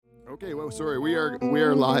Okay, well, sorry, we are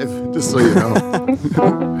live, just so you know.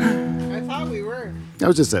 I thought we were. I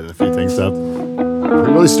was just setting a few things up. We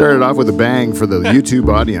really started off with a bang for the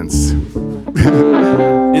YouTube audience.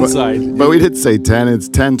 Inside. But we did say 10. It's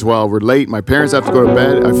 10:12. We're late. My parents have to go to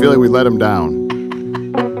bed. I feel like we let them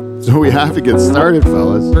down. So we have to get started,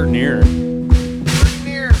 fellas. Hurt near.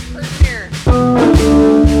 Here. We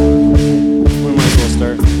might as well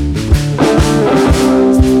start.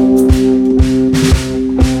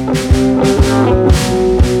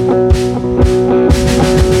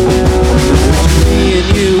 Me and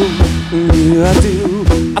you, I do.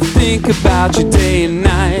 I think about you day and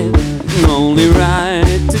night. Only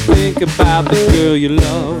right to think about the girl you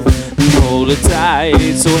love and hold her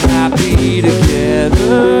tight. So happy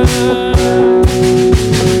together.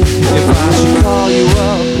 If I should call you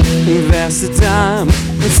up, invest the time,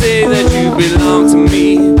 and say that you belong to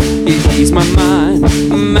me, it ease my mind.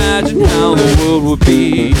 Imagine how the world would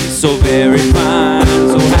be so very fine,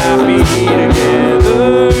 so happy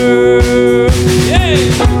together. Yeah.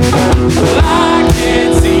 Well, I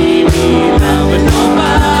can't see me loving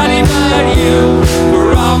nobody but you for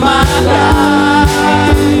all my life.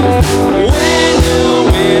 When you're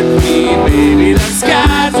with me, baby, the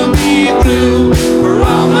skies will be blue for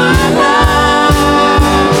all my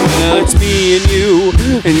life. Well, it's me and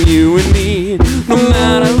you and me. No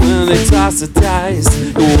matter when they toss the dice,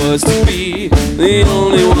 it was to be. The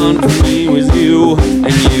only one for me was you,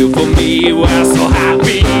 and you for me. We're so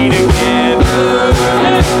happy together.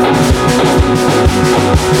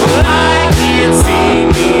 Well, I can't see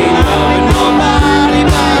me loving nobody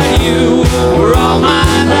but you for all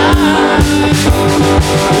my life.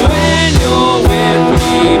 When you're with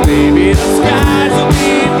me, baby, the skies will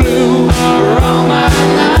be blue for all my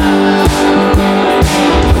life.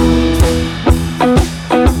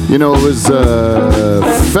 You know, it was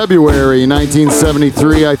February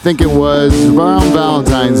 1973, I think it was, around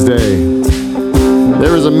Valentine's Day.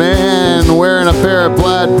 There was a man wearing a pair of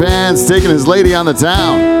plaid pants taking his lady on the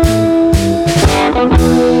town.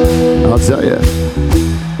 I'll tell you.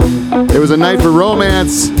 It was a night for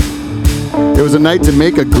romance. It was a night to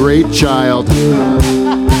make a great child.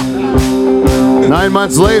 9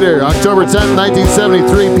 months later, October 10th,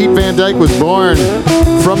 1973, Pete Van Dyke was born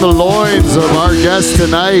from the loins of our guest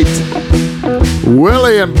tonight,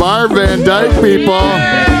 Willie and Barb Van Dyke, people.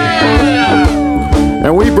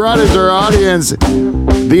 And we brought as our audience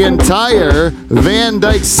the entire Van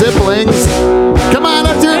Dyke siblings. Come on,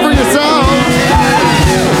 let's hear it for yourselves.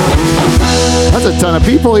 That's a ton of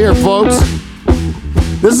people here, folks.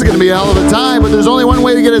 This is going to be a hell of a time, but there's only one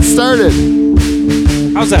way to get it started.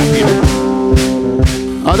 How's that, Peter?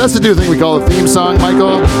 That's the new thing we call a theme song,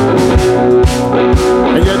 Michael.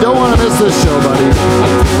 And you don't want to miss this show, buddy.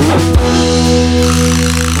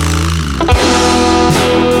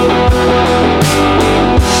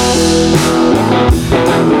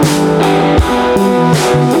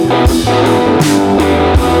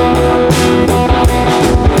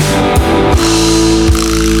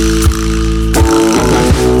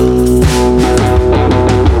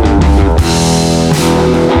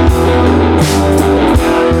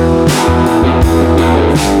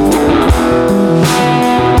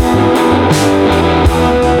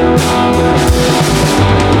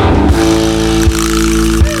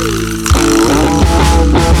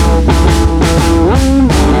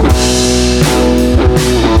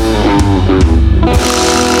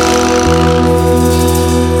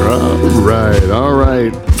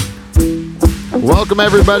 Welcome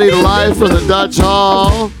everybody to Live from the Dutch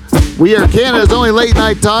Hall. We are Canada's only late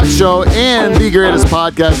night talk show and the greatest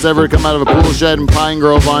podcast ever to come out of a pool shed in Pine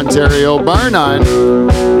Grove, Ontario, bar none.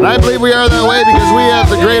 And I believe we are that way because we have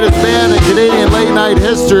the greatest band in Canadian late night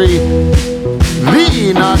history,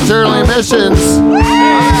 the Nocturnal Emissions.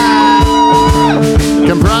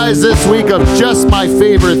 Comprised this week of just my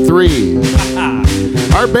favorite three.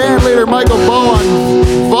 Our band leader Michael Bow on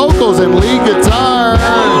vocals and lead guitar.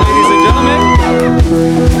 Ladies and gentlemen.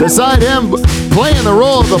 Beside him, playing the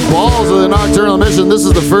role of the balls of the Nocturnal Emission, this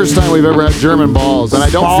is the first time we've ever had German balls, and I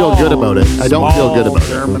don't feel good about it. I don't feel good about it.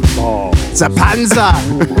 German ball. It's a Panzer.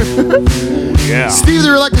 Yeah. Steve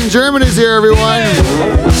the Reluctant German is here, everyone.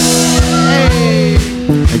 Hey.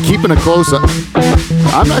 And keeping a close up.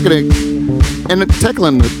 I'm not going to... And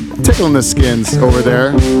tickling the skins over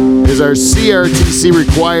there is our CRTC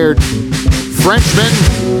required Frenchman.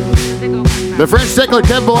 The French tickler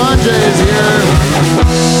Kev Belanger is here.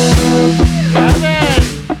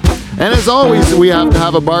 And as always, we have to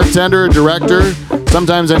have a bartender, a director.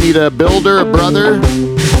 Sometimes I need a builder, a brother.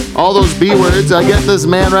 All those B words. I get this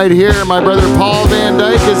man right here. My brother Paul Van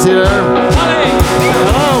Dyke is here.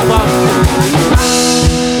 Hello, Bob.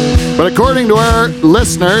 But according to our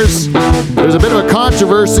listeners, there's a bit of a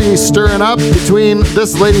controversy stirring up between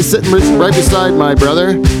this lady sitting right beside my brother,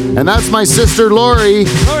 and that's my sister Lori.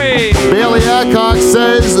 Lori! Bailey Adcock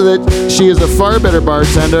says that she is a far better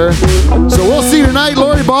bartender. So we'll see tonight.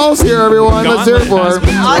 Lori Ball's here, everyone. Let's hear it for her.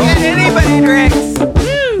 I'll get anybody drinks.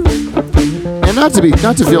 And not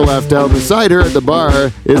to feel left out, beside her at the bar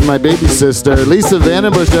is my baby sister, Lisa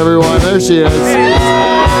Vandenbush, everyone. There she is.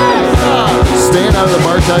 Staying out of the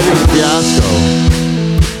bartending fiasco.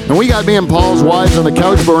 And we got me and Paul's wives on the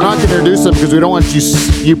couch, but we're not going to introduce them because we don't want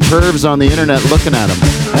you pervs on the internet looking at them.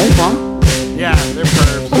 Hey, Paul? Yeah, they're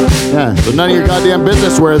pervs. Yeah, but none of your goddamn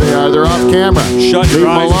business where they are. They're off camera. Shut Leave your them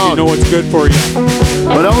eyes if alone. you know what's good for you.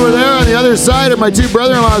 But over there on the other side of my two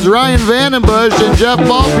brother-in-laws, Ryan Vandenbush and Jeff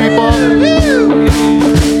Ball, people.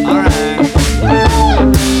 All right.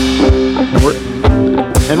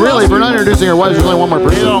 And really, if we're not introducing our wives, there's only one more We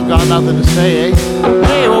person. don't got nothing to say, eh?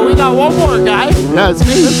 Hey, well, we got one more guy. Yeah, it's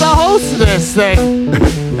me. It's the host of this thing.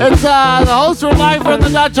 It's the host from Live from the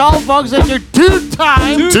Dutch Hall, folks. It's your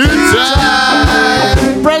two-time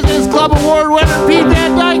Two-time. President's Club Award winner, Pete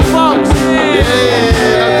Van Dyke, folks.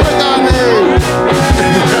 Yeah, click on me.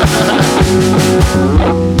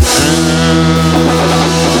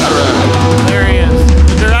 There he is.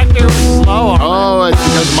 The director was slow on it. Oh, it's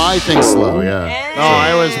because my thing's slow, yeah. No,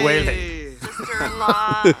 I was waiting.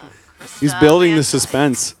 Sister-in-law. He's building the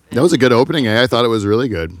suspense. That was a good opening, eh? I thought it was really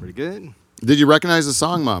good. Pretty good. Did you recognize the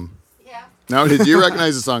song, Mom? Yeah. No, did you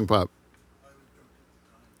recognize the song, Pop?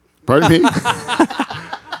 Pardon me?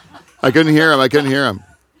 I couldn't hear him.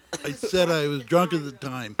 I said I was drunk at the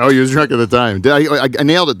time. Oh, you was drunk at the time. I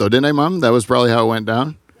nailed it, though, didn't I, Mom? That was probably how it went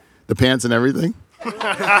down? The pants and everything?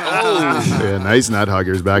 Yeah, nice nut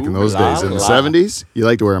huggers back in those days. In the 70s, you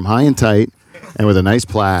like to wear them high and tight and with a nice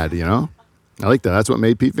plaid, you know? I like that. That's what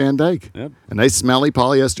made Pete Van Dyke. Yep. A nice smelly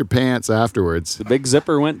polyester pants afterwards. The big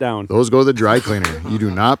zipper went down. Those go to the dry cleaner. You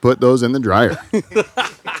do not put those in the dryer.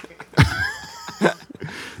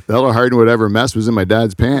 That'll harden whatever mess was in my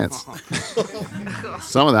dad's pants.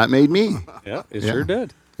 Some of that made me. Yeah, it Yeah. sure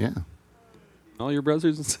did. Yeah. All your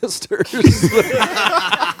brothers and sisters.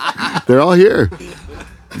 They're all here.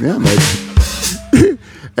 Yeah, Mike.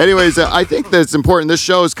 Anyways, I think that it's important. This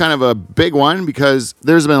show is kind of a big one because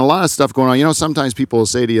there's been a lot of stuff going on. You know, sometimes people will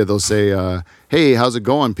say to you, they'll say, hey, how's it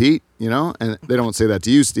going, Pete? You know, and they don't say that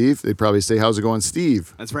to you, Steve. They'd probably say, how's it going,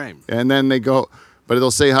 Steve? That's right. And then they go, but they'll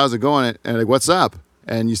say, how's it going? And like, what's up?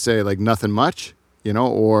 And you say, like, nothing much, you know,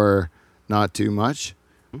 or not too much,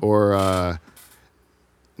 or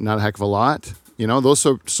not a heck of a lot. You know, those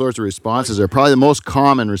sorts of responses are probably the most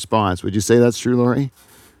common response. Would you say that's true, Lori?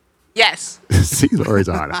 Yes. See, Lori's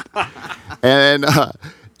on it. And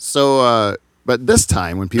but this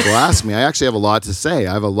time when people ask me, I actually have a lot to say.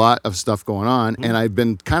 I have a lot of stuff going on, and I've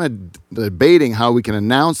been kind of debating how we can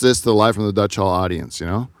announce this to the Live from the Dutch Hall audience, you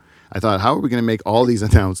know? I thought, how are we going to make all these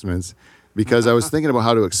announcements? Because I was thinking about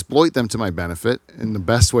how to exploit them to my benefit in the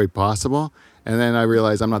best way possible, and then I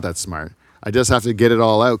realized I'm not that smart. I just have to get it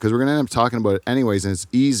all out, because we're going to end up talking about it anyways, and it's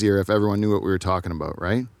easier if everyone knew what we were talking about,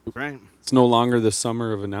 right? Right. It's no longer the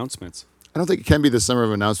summer of announcements. I don't think it can be the summer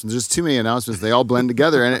of announcements. There's too many announcements. They all blend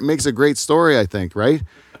together, and it makes a great story, I think, right?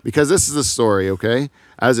 Because this is the story, okay?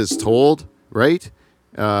 As it's told, right?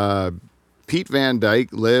 Pete Van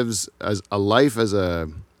Dyke lives as a life as a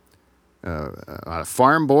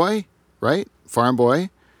farm boy, right? Farm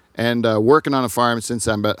boy. And working on a farm since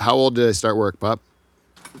I'm about, how old did I start work, Pup?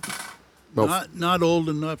 Not old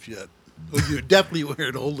enough yet. Well, you definitely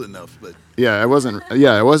weren't old enough, but I wasn't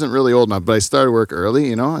really old enough, but I started work early,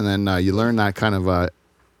 you know, and then you learn that kind of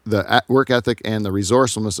the work ethic and the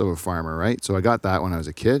resourcefulness of a farmer, right? So I got that when I was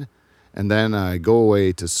a kid, and then I go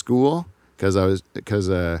away to school because I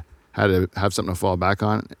had to have something to fall back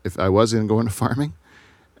on if I was going to go into farming,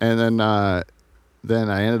 and then I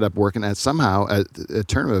ended up working at a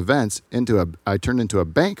turn of events I turned into a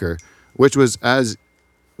banker, which was as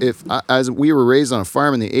we were raised on a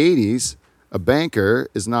farm in the 80s, a banker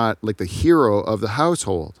is not like the hero of the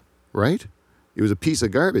household, right? He was a piece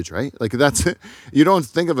of garbage, right? Like you don't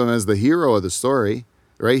think of him as the hero of the story,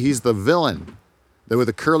 right? He's the villain, with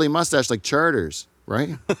a curly mustache like Charters,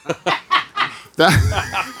 right?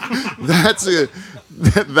 That's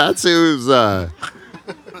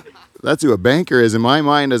who a banker is in my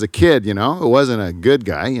mind as a kid, you know. It wasn't a good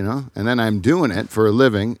guy, you know. And then I'm doing it for a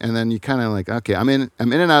living, and then you kind of like, okay, I'm in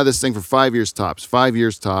and out of this thing for 5 years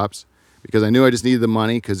tops, because I knew I just needed the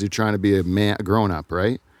money because you're trying to be a grown up,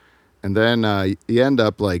 right? And then you end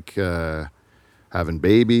up like having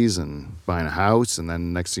babies and buying a house, and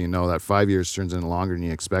then next thing you know, that 5 years turns into longer than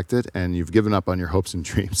you expected, and you've given up on your hopes and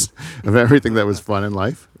dreams of everything that was fun in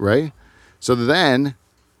life, right? So then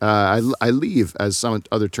I leave as some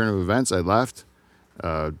other turn of events. I left,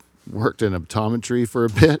 worked in optometry for a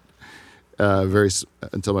bit,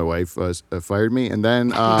 until my wife fired me, and then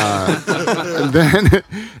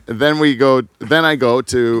then I go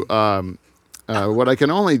to what I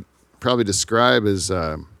can only probably describe as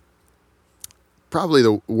probably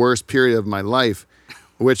the worst period of my life,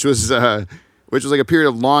 which was like a period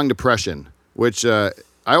of long depression. Which I've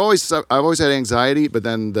always had anxiety, but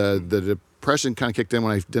then the depression kind of kicked in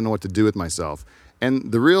when I didn't know what to do with myself.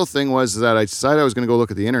 And the real thing was that I decided I was going to go look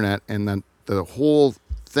at the internet, and then the whole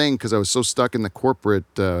thing, because I was so stuck in the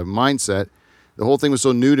corporate mindset, the whole thing was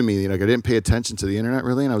so new to me. Like I didn't pay attention to the internet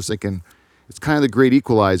really, and I was thinking, it's kind of the great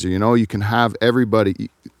equalizer. You can have everybody.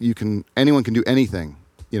 Anyone can do anything.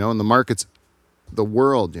 And the market's the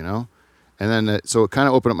world. And then so it kind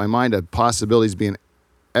of opened up my mind to possibilities being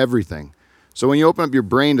everything. So when you open up your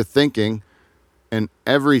brain to thinking, and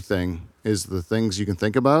everything is the things you can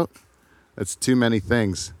think about, that's too many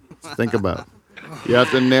things to think about. You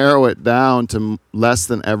have to narrow it down to less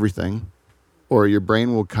than everything, or your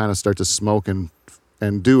brain will kind of start to smoke and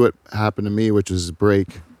do what happened to me, which was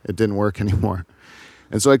break. It didn't work anymore.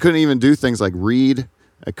 And so I couldn't even do things like read.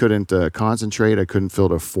 I couldn't concentrate. I couldn't fill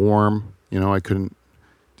out a form. I couldn't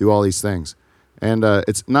do all these things. And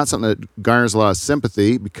it's not something that garners a lot of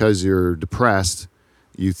sympathy because you're depressed.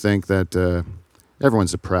 You think that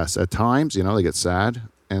everyone's depressed at times. They get sad.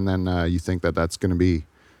 And then you think that that's going to be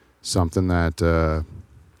something that,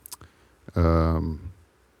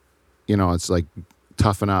 it's like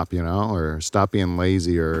toughen up, or stop being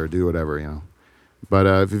lazy or do whatever, But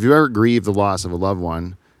if you ever grieve the loss of a loved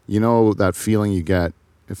one, that feeling you get.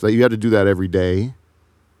 If you had to do that every day,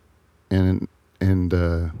 and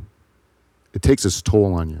it takes its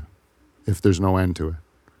toll on you if there's no end to it.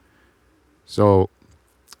 So,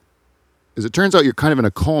 as it turns out, you're kind of in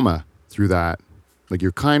a coma through that. Like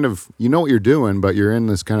you're kind of, what you're doing, but you're in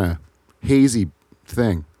this kind of hazy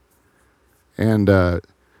thing. And I've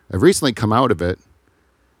recently come out of it,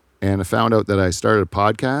 and I found out that I started a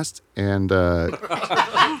podcast and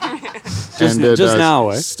just now,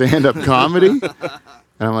 eh? Stand-up comedy.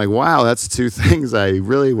 And I'm like, wow, that's two things I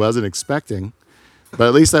really wasn't expecting. But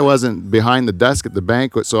at least I wasn't behind the desk at the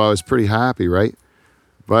banquet, so I was pretty happy, right?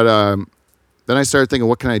 But then I started thinking,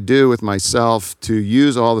 what can I do with myself to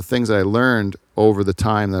use all the things that I learned over the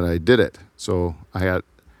time that I did it? So I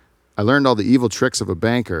learned all the evil tricks of a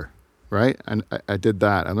banker, right? And I did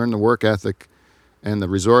that. I learned the work ethic and the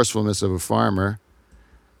resourcefulness of a farmer.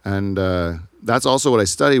 And that's also what I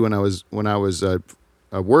studied when I was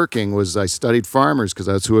working. Was I studied farmers because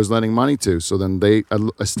that's who I was lending money to. So then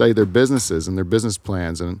I studied their businesses and their business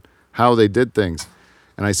plans and how they did things.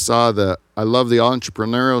 And I love the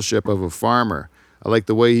entrepreneurship of a farmer. I liked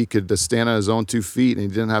the way he could stand on his own 2 feet and he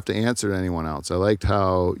didn't have to answer to anyone else. I liked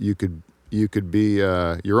how you could be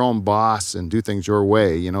your own boss and do things your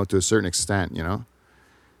way, to a certain extent,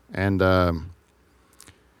 And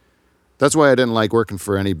that's why I didn't like working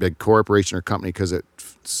for any big corporation or company, because it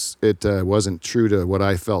wasn't true to what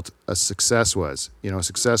I felt a success was.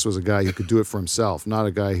 Success was a guy who could do it for himself, not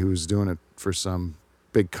a guy who was doing it for some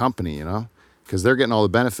big company, because they're getting all the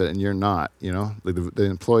benefit and you're not, the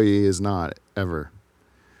employee is not ever.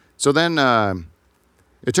 So then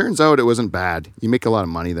it turns out it wasn't bad. You make a lot of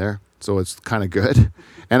money there, so it's kind of good.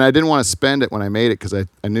 And I didn't want to spend it when I made it because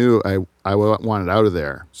I knew I wanted out of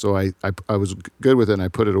there. So I was good with it and I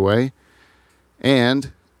put it away.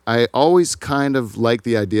 And I always kind of liked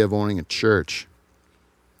the idea of owning a church.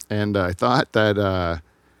 And I thought that,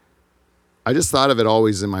 I just thought of it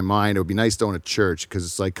always in my mind. It would be nice to own a church because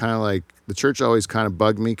it's like kind of like the church always kind of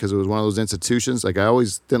bugged me because it was one of those institutions. Like I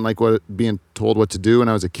always didn't like being told what to do when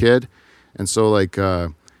I was a kid. And so like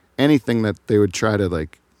anything that they would try to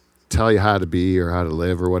like tell you how to be or how to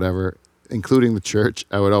live or whatever, including the church,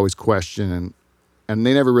 I would always question. And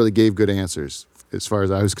they never really gave good answers as far as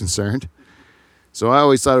I was concerned. So I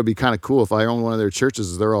always thought it would be kind of cool if I owned one of their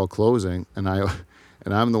churches. They're all closing, and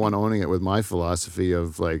I'm the one owning it with my philosophy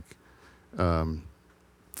of like,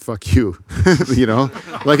 fuck you,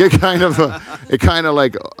 like it kind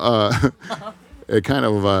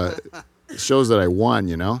of shows that I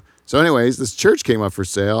won, So anyways, this church came up for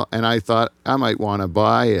sale, and I thought I might want to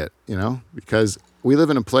buy it, because we live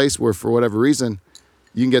in a place where for whatever reason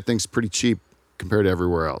you can get things pretty cheap compared to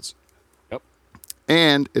everywhere else. Yep.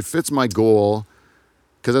 And it fits my goal.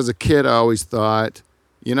 Because as a kid, I always thought,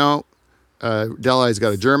 Deli's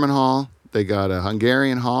got a German hall. They got a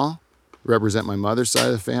Hungarian hall, represent my mother's side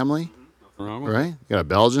of the family. Wrong with it. right? You got a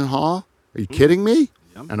Belgian Hall. Are you kidding me?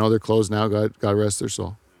 I know they're closed now. God rest their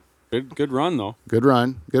soul. Good run though. Good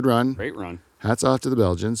run. Great run. Hats off to the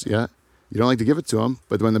Belgians. Yeah. You don't like to give it to them,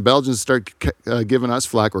 but when the Belgians start giving us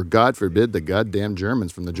flack, or God forbid, the goddamn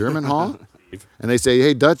Germans from the German Hall, and they say,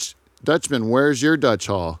 "Hey, Dutchman, where's your Dutch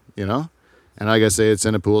Hall?" You know, and I gotta say it's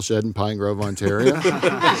in a pool shed in Pine Grove, Ontario.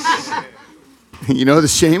 You know the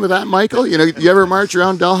shame of that, Michael? You know, you ever march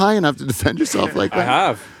around Delhi and have to defend yourself like that? I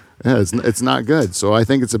have. Yeah, it's not good. So I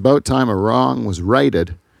think it's about time a wrong was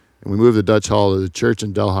righted, and we moved the Dutch Hall to the church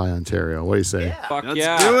in Delhi, Ontario. What do you say? Fuck Let's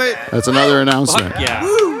yeah. do it. That's another announcement. Fuck yeah.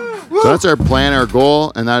 So that's our plan, our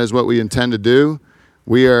goal, and that is what we intend to do.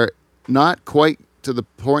 We are not quite to the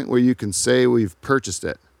point where you can say we've purchased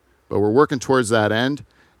it, but we're working towards that end,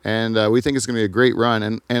 and we think it's going to be a great run.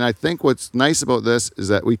 And I think what's nice about this is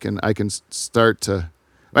that I can start to.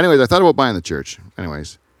 Anyways, I thought about buying the church.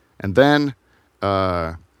 Anyways, and then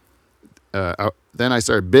I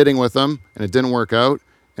started bidding with them, and it didn't work out.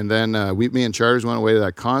 And then me and Charters went away to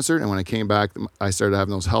that concert, and when I came back, I started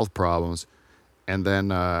having those health problems. And then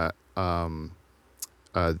while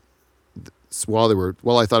I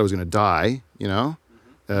thought I was going to die, you know,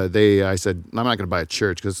 I said, I'm not going to buy a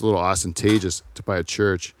church because it's a little ostentatious to buy a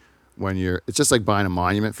church when it's just like buying a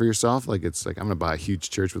monument for yourself. Like, it's like, I'm going to buy a huge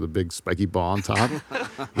church with a big spiky ball on top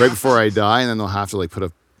right before I die. And then they'll have to like put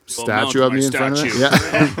a statue of me in front of it.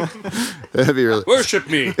 Yeah. That'd be really. Worship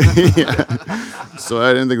me. Yeah. So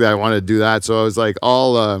I didn't think that I wanted to do that. So I was like,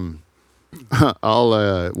 I'll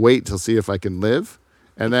wait till see if I can live.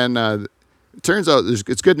 And then it turns out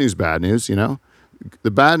it's good news, bad news, you know.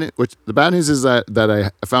 The bad news is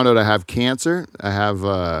that I found out I have cancer. I have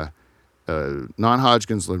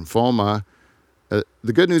non-Hodgkin's lymphoma.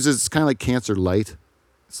 The good news is it's kind of like cancer light.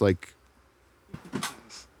 It's like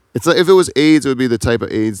if it was AIDS, it would be the type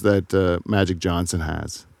of AIDS that Magic Johnson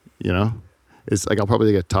has, you know. It's like I'll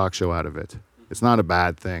probably get a talk show out of it. It's not a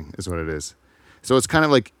bad thing, is what it is. So it's kind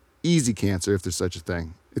of like easy cancer, if there's such a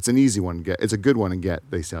thing. It's an easy one to get. It's a good one to get,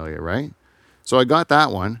 they tell you, right? So I got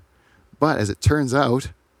that one, but as it turns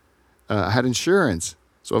out, I had insurance.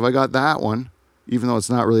 So if I got that one, even though it's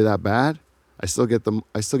not really that bad, I still get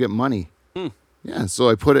money. Yeah,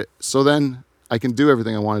 so so then I can do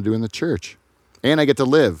everything I want to do in the church. And I get to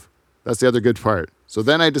live. That's the other good part. So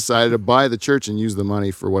then I decided to buy the church and use the money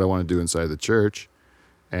for what I want to do inside the church.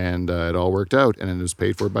 And it all worked out, and it was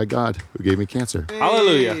paid for by God, who gave me cancer.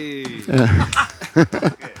 Hallelujah.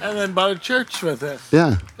 And then bought a church with it.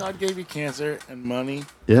 Yeah. God gave you cancer and money.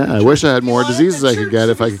 Yeah, I wish I had more diseases I could get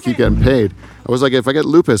if I could keep getting paid. I was like, if I get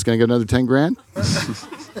lupus, can I get another 10 grand?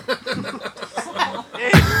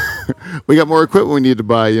 We got more equipment we need to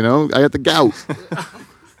buy, you know? I got the gout.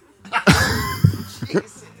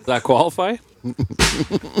 Does that qualify?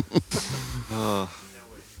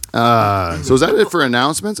 So is that it for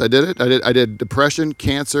announcements? I did it. I did depression,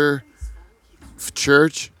 cancer,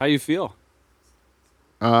 church. How you feel?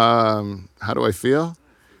 How do I feel?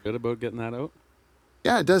 Good about getting that out?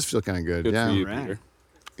 Yeah, it does feel kind of good. Good Yeah. for you, Right. Peter.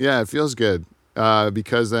 Yeah, it feels good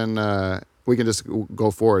because then we can just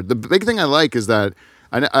go forward. The big thing I like is that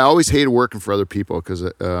I always hated working for other people because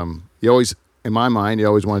you always, in my mind, you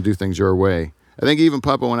always want to do things your way. I think even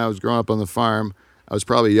Papa, when I was growing up on the farm, I was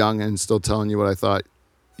probably young and still telling you what I thought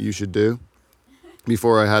you should do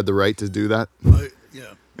before I had the right to do that.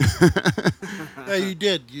 Yeah. Yeah, you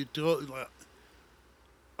did. You told.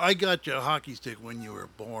 I got you a hockey stick when you were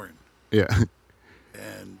born, Yeah.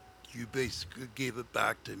 and you basically gave it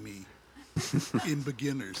back to me in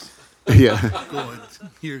beginners. Yeah. Going,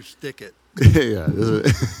 here, stick it. Yeah.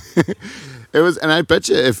 It was, and I bet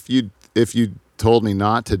you if you told me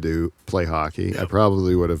not to play hockey, I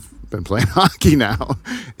probably would have been playing hockey now.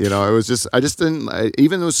 You know, it was just, I just didn't,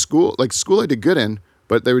 even though school I did good in,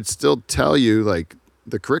 but they would still tell you like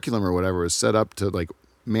the curriculum or whatever was set up to like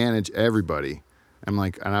manage everybody. I'm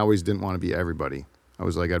like, and I always didn't want to be everybody. I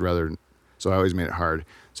was like, so I always made it hard.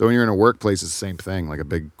 So when you're in a workplace, it's the same thing, like a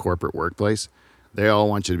big corporate workplace. They all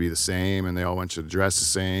want you to be the same, and they all want you to dress the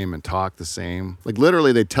same and talk the same. Like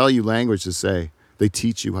literally, they tell you language to say. They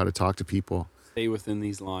teach you how to talk to people. Stay within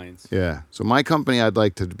these lines. Yeah. So my company, I'd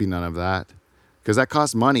like to be none of that because that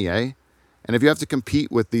costs money, eh? And if you have to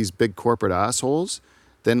compete with these big corporate assholes,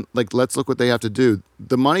 then like let's look what they have to do.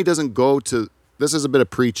 The money doesn't go to. This is a bit of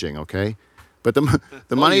preaching, okay? But the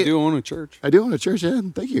money. You do own a church. I do own a church, yeah.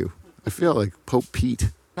 Thank you. I feel like Pope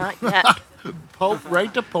Pete. Not yet. Pope,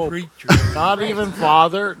 right to Pope. Preacher. Not even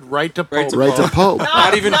father, right to Pope. Right to Pope.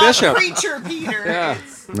 Not even bishop. Preacher, Peter. Yeah.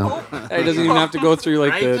 No. Hey, he doesn't even have to go through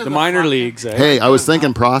like Right to the the minor fucking- leagues. Eh? Hey, I was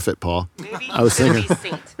thinking prophet, Paul. Maybe I was he's gonna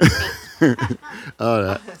thinking- be saint.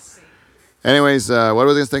 Oh, Anyways, what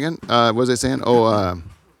was I thinking? What was I saying?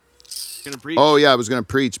 Gonna preach. Oh yeah, I was going to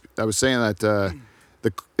preach. I was saying that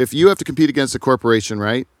if you have to compete against a corporation,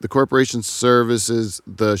 right? The corporation services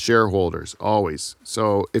the shareholders always.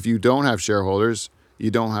 So if you don't have shareholders, you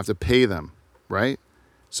don't have to pay them, right?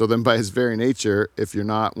 So then, by its very nature, if you're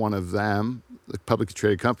not one of them, the publicly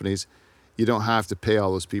traded companies, you don't have to pay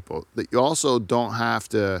all those people. You also don't have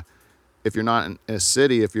to, if you're not in a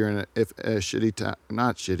city, if you're in a shitty town,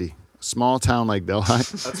 not shitty, small town like Delhi.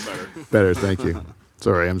 That's better. Better, thank you.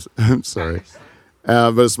 Sorry, I'm sorry.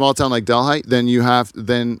 But a small town like Delhi, then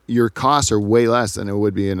your costs are way less than it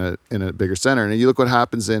would be in a bigger center. And you look what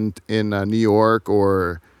happens in New York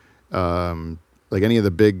or like any of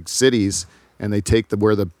the big cities, and they take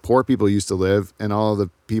where the poor people used to live, and all of the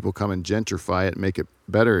people come and gentrify it and make it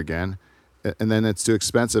better again. And then it's too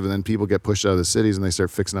expensive, and then people get pushed out of the cities, and they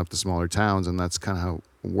start fixing up the smaller towns, and that's kind of how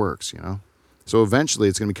it works, you know? So eventually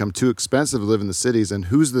it's going to become too expensive to live in the cities, and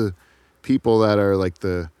who's the people that are like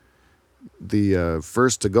the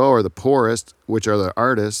first to go or the poorest, which are the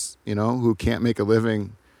artists, you know, who can't make a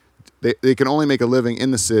living. They can only make a living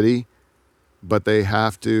in the city, but they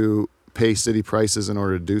have to pay city prices in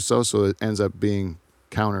order to do so. So it ends up being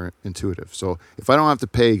counterintuitive. So if I don't have to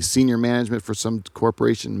pay senior management for some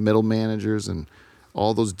corporation, middle managers, and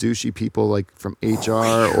all those douchey people like from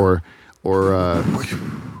HR or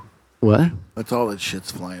what? That's all that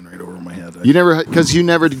shit's flying right over my head. You never, because you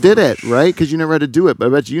never did it, right? Because you never had to do it. But I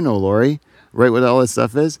bet you know, Lori, right? What all that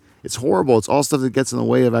stuff is. It's horrible. It's all stuff that gets in the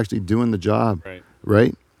way of actually doing the job,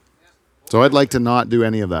 right? So I'd like to not do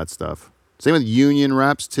any of that stuff. Same with union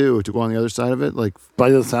reps too. To go on the other side of it, like By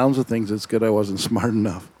the sounds of things, it's good I wasn't smart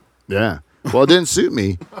enough. yeah. Well, it didn't suit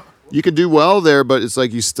me. You could do well there, but it's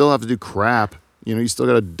like you still have to do crap. You know, you still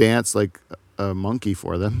got to dance like a monkey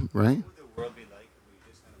for them, right?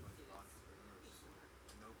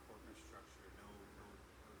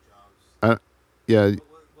 Yeah,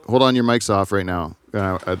 hold on, your mic's off right now.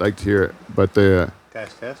 I'd like to hear it, but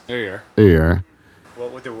Test. There you are. there you are.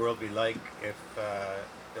 What would the world be like if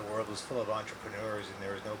the world was full of entrepreneurs and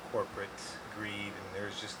there was no corporate greed and there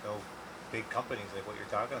was just no big companies like what you're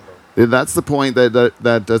talking about? That's the point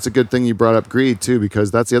that's a good thing you brought up greed too,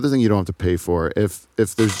 because that's the other thing you don't have to pay for. If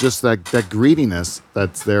there's just that greediness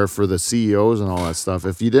that's there for the CEOs and all that stuff,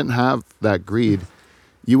 if you didn't have that greed,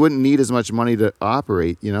 you wouldn't need as much money to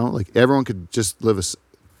operate, you know? Like everyone could just live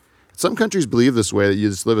some countries believe this way, that you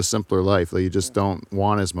just live a simpler life, that you just don't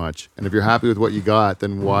want as much. And if you're happy with what you got,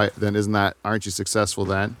 then aren't you successful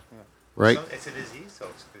then? Right? It's a disease, though.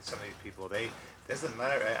 Some of these people, doesn't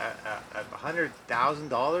matter at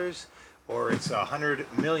 $100,000 or it's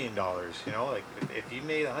 $100 million. You know, like if you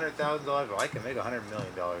made $100,000, well, I can make $100 million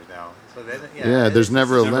now. So then, there's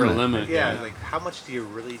never a limit. Yeah, like how much do you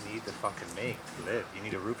really need to fucking make to live? You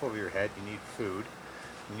need a roof over your head. You need food.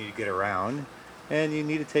 You need to get around. And you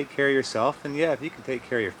need to take care of yourself. And yeah, if you can take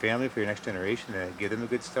care of your family for your next generation and give them a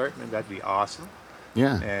good start, then that'd be awesome.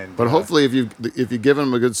 Yeah. But hopefully, if you give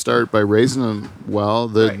them a good start by raising them well,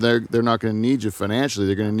 they're not going to need you financially.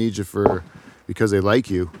 They're going to need you because they like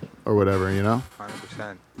you or whatever. You know.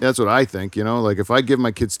 100%. That's what I think. You know, like if I give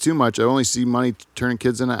my kids too much, I only see money turning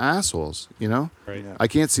kids into assholes. You know. Right. I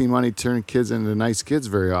can't see money turning kids into nice kids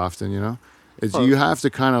very often. You know. You have to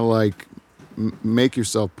kind of like make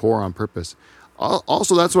yourself poor on purpose.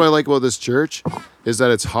 Also, that's what I like about this church is that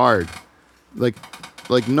it's hard. Like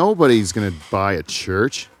nobody's going to buy a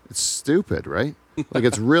church. It's stupid, right? Like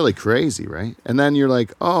it's really crazy, right? And then you're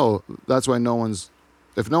like, oh, that's why if no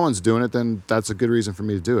one's doing it, then that's a good reason for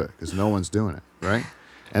me to do it because no one's doing it, right?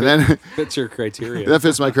 And then fits your criteria. That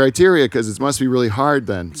fits my criteria because it must be really hard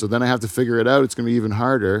then. So then I have to figure it out. It's going to be even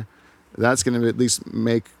harder. That's going to at least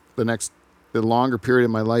make the longer period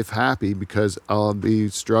of my life happy because I'll be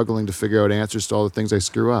struggling to figure out answers to all the things I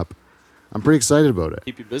screw up. I'm pretty excited about it.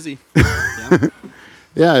 Keep you busy.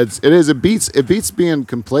 Yeah, it is. It beats being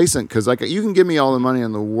complacent because like you can give me all the money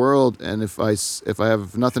in the world, and if I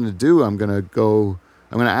have nothing to do, I'm gonna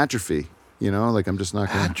atrophy. You know, like I'm just not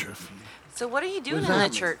gonna Atrophy. So what are you doing in the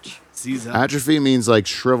church? Atrophy means like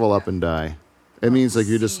shrivel up and die. It means like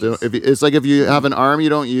you just don't. It's like if you have an arm you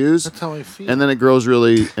don't use. That's how I feel. And then it grows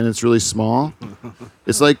it's really small.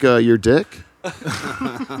 It's like your dick.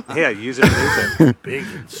 Yeah, use it or lose it. Big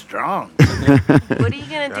and strong. What are you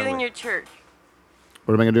going to do in your church?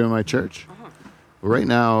 What am I going to do in my church? Well, right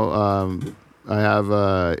now, I have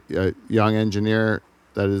a young engineer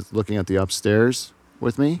that is looking at the upstairs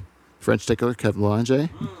with me. French tickler, Kevin Belanger.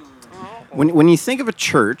 When you think of a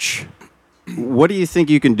church, what do you think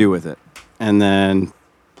you can do with it? And then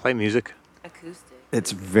Play music. Acoustic.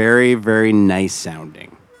 it's very, very nice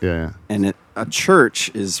sounding. Yeah. And a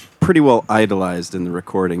church is pretty pretty well idolized in the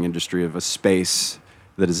recording industry of a space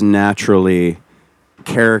that is naturally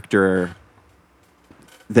character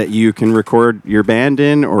that you can record your band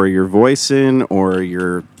in or your voice in or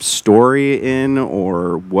your story in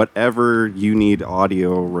or whatever you need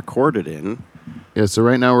audio recorded in. Yeah, so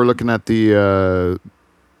right now we're looking at the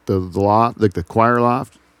loft, like the choir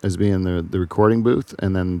loft as being the recording booth,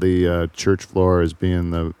 and then the church floor as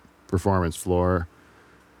being the performance floor,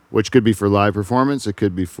 which could be for live performance, it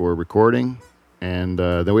could be for recording. And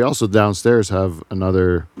then we also downstairs have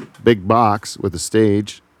another big box with a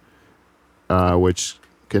stage, which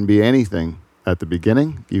can be anything at the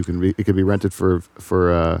beginning. It could be rented for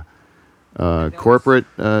corporate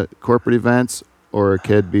events, or it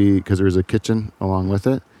could be because there's a kitchen along with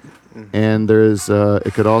it. And there's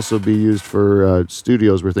it could also be used for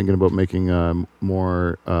studios. We're thinking about making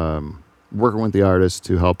more working with the artists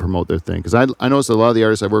to help promote their thing. Because I noticed a lot of the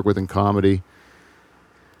artists I work with in comedy,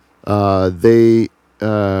 they're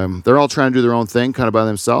all trying to do their own thing kind of by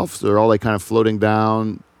themselves. They're all like kind of floating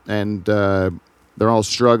down, and they're all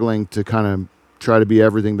struggling to kind of try to be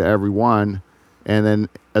everything to everyone. And then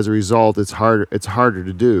as a result, it's harder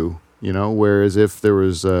to do, you know, whereas if there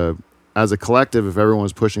was as a collective, if everyone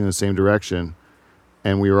was pushing in the same direction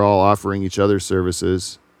and we were all offering each other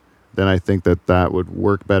services, then I think that would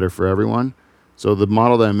work better for everyone. So the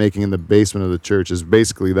model that I'm making in the basement of the church is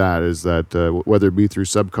basically that, is that whether it be through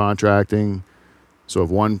subcontracting,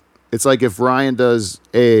 so it's like if Ryan does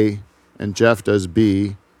A and Jeff does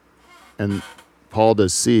B and Paul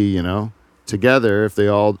does C, you know, together, if they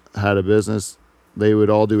all had a business, they would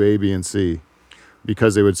all do A, B, and C,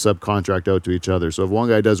 because they would subcontract out to each other. So if one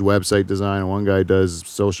guy does website design and one guy does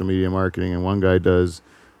social media marketing and one guy does,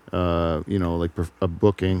 like a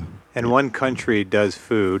booking. And one country does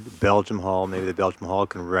food, Belgium Hall. Maybe the Belgium Hall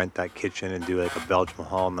can rent that kitchen and do like a Belgium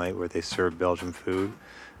Hall night where they serve Belgian food.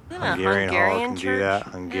 Isn't it a Hungarian Hall can church? do that. I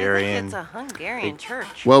Hungarian. think it's a Hungarian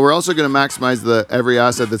church. Well, we're also going to maximize every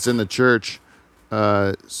asset that's in the church.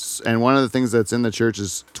 And one of the things that's in the church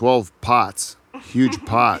is 12 pots. Huge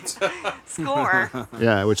pots. Score.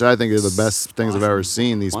 Yeah, which I think are the best things I've ever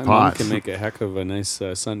seen, these My mom pots. can make a heck of a nice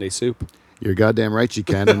Sunday soup. You're goddamn right she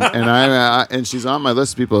can. And she's on my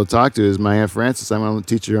list of people to talk to is my Aunt Frances. I'm going to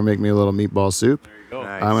teach her to make me a little meatball soup.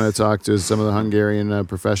 Nice. I'm going to talk to some of the Hungarian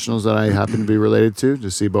professionals that I happen to be related to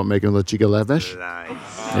see about making a chica levesh.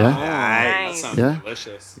 Nice. Yeah? Nice. Sounds Yeah?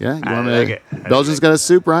 delicious. Yeah? You I want like me it. I Belgians like got a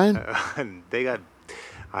soup, Ryan? They got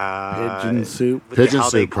Pigeon soup. what the Pigeon hell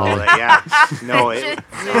they soup, call probably. it. Yeah. No, it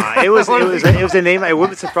was a name. It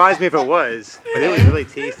wouldn't surprise me if it was, but it was really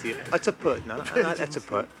tasty. That's a put. No, that's a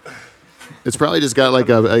put. It's probably just got like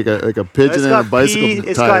a pigeon It's and got a bicycle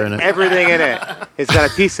it's tire got in it. everything in it. It's got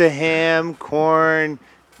a piece of ham, corn,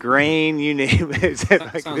 grain, you name it. There's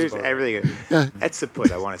about everything in it. Yeah. That's a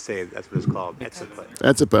put. I want to say that's what it's called. That's a put.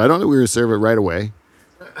 That's it, but I don't think we were to serve it right away.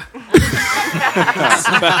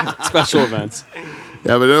 Special events.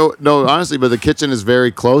 Yeah, but no, honestly, but the kitchen is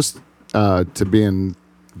very close to being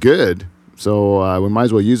good. So we might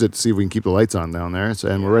as well use it to see if we can keep the lights on down there. So,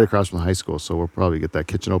 and we're right across from the high school, so we'll probably get that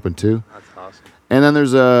kitchen open too. That's awesome. And then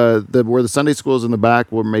there's where the Sunday school is in the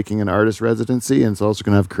back. We're making an artist residency, and it's also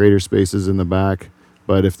going to have creator spaces in the back.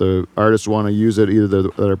 But if the artists want to use it, either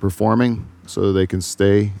that are performing, so they can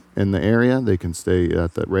stay in the area, they can stay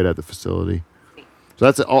right at the facility.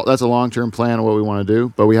 So that's a long-term plan of what we want to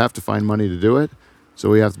do. But we have to find money to do it. So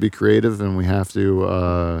we have to be creative, and we have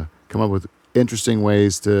to come up with interesting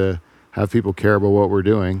ways to have people care about what we're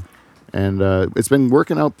doing. And it's been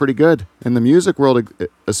working out pretty good. In the music world,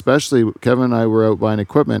 especially, Kevin and I were out buying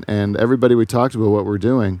equipment, and everybody we talked about what we're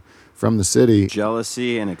doing from the city.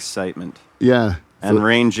 Jealousy and excitement. Yeah. And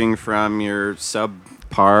ranging from your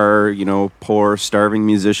subpar, poor, starving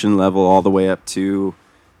musician level all the way up to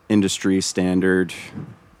industry standard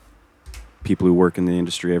people who work in the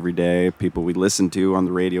industry every day, people we listen to on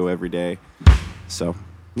the radio every day. So,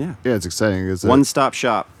 yeah. Yeah, it's exciting. It's One-stop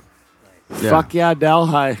shop. Yeah. Fuck yeah,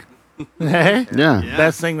 Delhi. Hey? Yeah.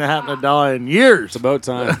 Best thing that happened to Delhi in years. It's about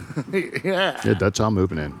time. Yeah. Yeah, Dutch Hall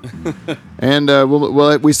moving in. And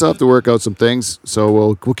we still have to work out some things, so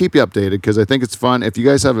we'll keep you updated because I think it's fun. If you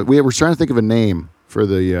guys have we're trying to think of a name for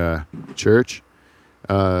the church.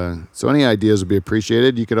 So any ideas would be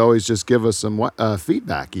appreciated. You could always just give us some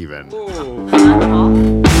feedback even. The Dutch Hall?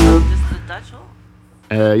 Just the Dutch Hall?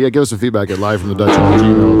 Yeah, give us some feedback at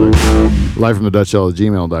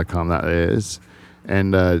livefromthedutchhall@gmail.com. That is.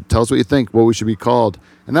 And tell us what you think, what we should be called.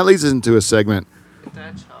 And that leads us into a segment.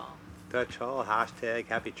 Dutch Hall. Dutch Hall,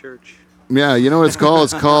 #Happy Church. Yeah, you know what it's called?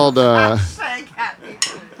 It's called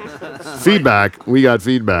feedback. We got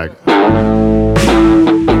feedback.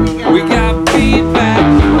 We got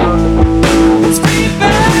feedback.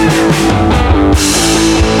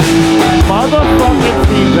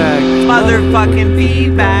 motherfucking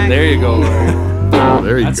feedback. There you go, Lori. Oh,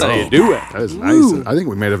 there you That's go. how you do it. That is nice. I think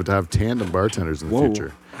we might have to have tandem bartenders in the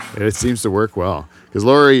future. It seems to work well. Because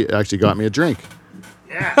Lori actually got me a drink.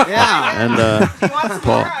 Yeah. And You want some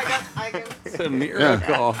Paul. more? I can. It's a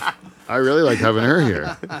miracle. I really like having her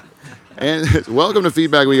here. And welcome to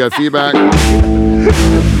Feedback. We got feedback.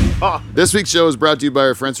 This week's show is brought to you by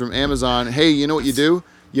our friends from Amazon. Hey, you know what you do?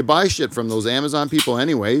 You buy shit from those Amazon people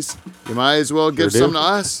anyways. You might as well give some to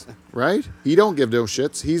us, right? He don't give no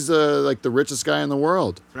shits. He's like the richest guy in the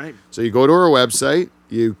world. Right. So you go to our website,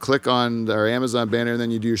 you click on our Amazon banner, and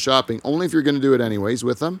then you do your shopping, only if you're going to do it anyways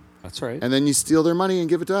with them. That's right. And then you steal their money and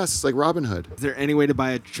give it to us. It's like Robin Hood. Is there any way to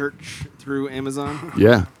buy a church through Amazon?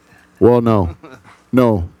 Yeah. Well, no.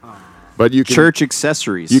 But you can Church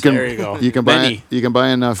accessories. You can There you go. buy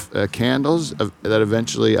enough candles that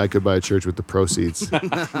eventually I could buy a church with the proceeds.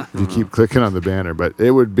 If you keep clicking on the banner, but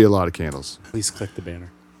it would be a lot of candles. Please click the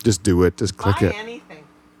banner. Just do it. Just click Buy it. anything.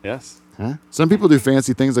 Yes. Huh? Some people do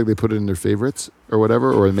fancy things like they put it in their favorites or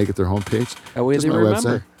whatever, or they make it their homepage. That way Just they my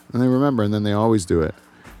remember. and they remember, and then they always do it.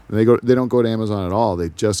 And they don't go to Amazon at all. They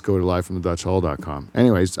just go to livefromthedutchhall.com.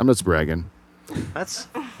 Anyways, I'm just bragging. That's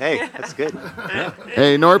good.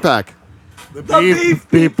 Hey, Norpac. The beef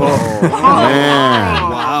people. Man.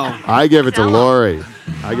 Wow. I give it to Lori.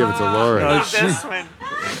 I give it to Lori. This one.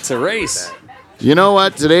 It's a race. You know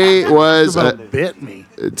what? Today was Bit me.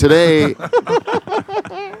 today.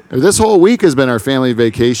 This whole week has been our family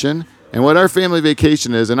vacation, and what our family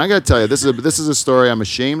vacation is, and I got to tell you, this is a story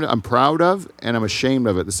I'm proud of, and I'm ashamed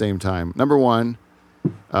of at the same time. Number one,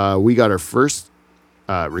 we got our first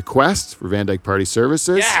request for Van Dyke Party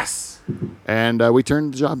Services. Yes. And we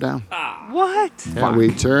turned the job down. What? Yeah, we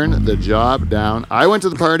turned the job down. I went to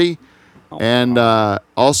the party, and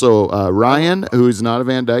also Ryan, who's not a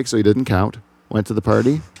Van Dyke, so he didn't count, went to the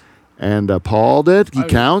party. And Paul did. He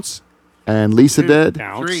counts. And Lisa did.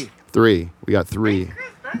 Counts. 3. We got 3.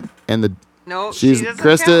 And No, she's she doesn't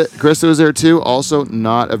Krista. count. Krista was there too. Also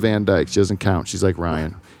not a Van Dyke. She doesn't count. She's like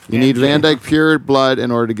Ryan. You need Van Dyke pure blood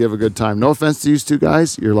in order to give a good time. No offense to you two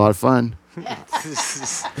guys. You're a lot of fun.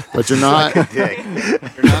 But you're not.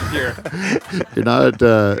 You're not pure. You're not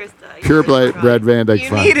Krista, you pure really blood Van Dyke You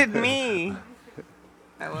fun. needed me.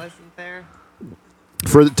 I wasn't there.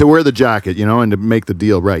 To wear the jacket, and to make the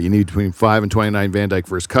deal right, you need between 5 and 29 Van Dyke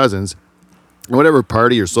first cousins. And whatever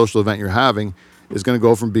party or social event you're having is going to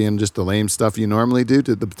go from being just the lame stuff you normally do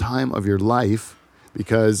to the time of your life.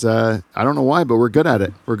 Because I don't know why, but we're good at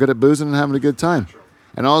it. We're good at boozing and having a good time.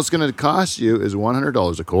 And all it's going to cost you is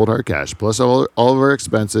 $100 of cold hard cash, plus all of our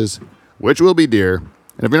expenses, which will be dear.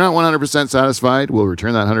 And if you're not 100% satisfied, we'll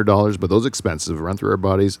return that $100, but those expenses will run through our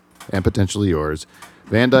bodies and potentially yours.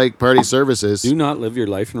 Van Dyke Party Services, Do not live your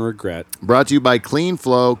life in regret. brought to you by Clean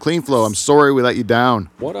Flow. Clean Flow, I'm sorry we let you down.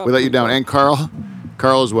 What up, We let you Clean down. Flow? And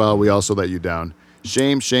Carl as well, we also let you down.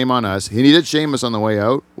 Shame on us. He did shame us on the way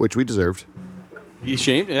out, which we deserved. You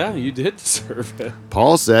shamed? Yeah, you did deserve it.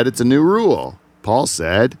 Paul said it's a new rule. Paul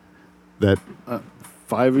said that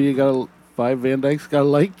 5 Van Dykes gotta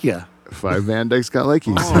like you. 5 Van Dykes got like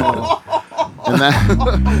he said. Oh. And that.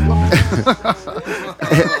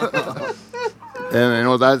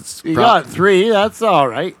 And that's You got 3. That's all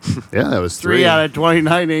right. yeah, that was 3 3. out of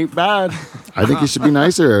 29 ain't bad. I think he should be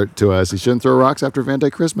nicer to us. He shouldn't throw rocks after Van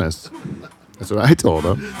Dyke Christmas. That's what I told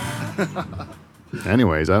him.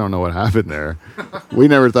 Anyways, I don't know what happened there. We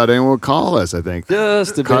never thought anyone would call us, I think.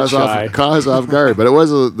 Just a bit Caught shy. us off guard, but it was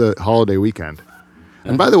the holiday weekend.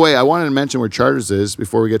 And by the way, I wanted to mention where Charters is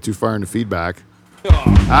before we get too far into feedback.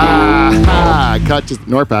 I cut just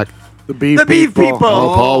Norpac. The beef people.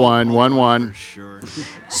 Oh, Paul won, 1-1. Sure.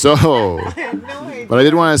 So, but I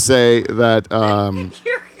did want to say that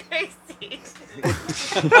You're crazy.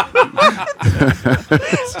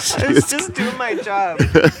 I was just doing my job.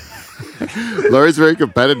 Lori's very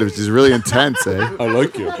competitive. She's really intense, eh? I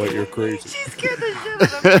like you, but you're crazy. She scared the shit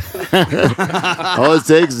out of me. All it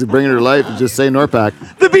takes is to bring her to life and just say Norpac.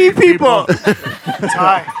 The beef people.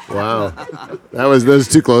 Tie. Wow. That was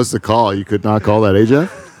too close to call. You could not call that, eh,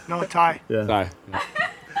 Jeff? No, tie. Die.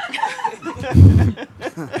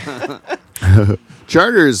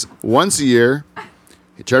 Charters, once a year,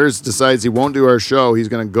 Charters decides he won't do our show. He's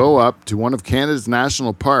going to go up to one of Canada's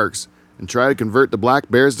national parks and try to convert the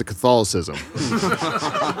black bears to Catholicism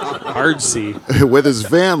Hard C. with his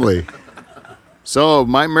family. So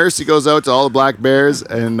my mercy goes out to all the black bears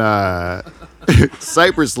in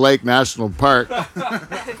Cypress Lake National Park.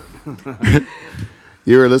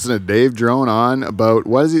 You were listening to Dave drone on about,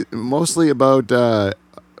 mostly about,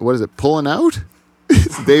 pulling out?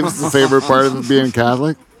 Dave's the favorite part of being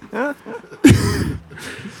Catholic.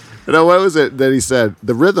 know, what was it that he said?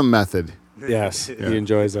 The rhythm method. Yes, he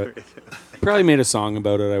enjoys it. Probably made a song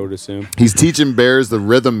about it, I would assume. He's teaching bears the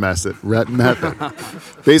rhythm method.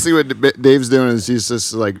 Basically, what Dave's doing is he's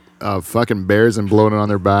just like fucking bears and blowing it on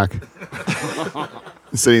their back.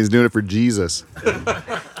 So he's doing it for Jesus.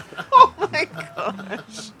 Oh my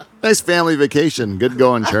gosh. Nice family vacation. Good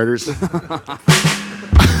going, Charters.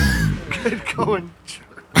 Good going.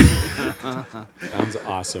 Sounds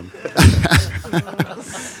awesome.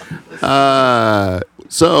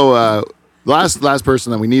 Last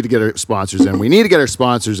person that we need to get our sponsors in. We need to get our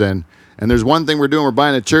sponsors in. And there's one thing we're doing. We're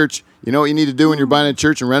buying a church. You know what you need to do when you're buying a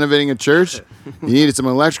church and renovating a church? You needed some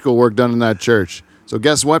electrical work done in that church. So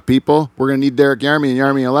guess what, people? We're going to need Derek Yarmy and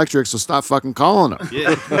Yarmy Electric, so stop fucking calling him.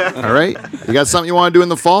 Yeah. All right? You got something you want to do in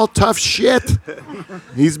the fall? Tough shit.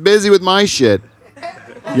 He's busy with my shit.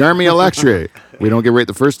 Yarmy Electric. We don't get right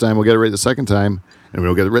the first time. We'll get it right the second time. And we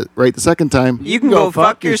don't get it right the second time. You can go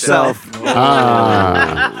fuck yourself. Ty.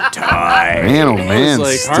 Man, oh man,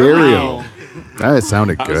 like, stereo. That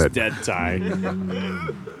sounded That was good. dead tie.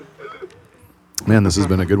 Man, this has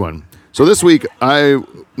been a good one. So this week,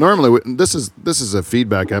 this is a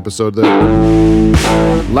feedback episode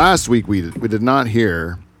that last week we did not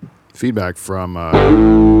hear feedback from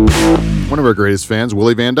one of our greatest fans,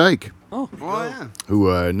 Willie Van Dyke. Oh yeah.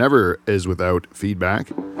 Who never is without feedback.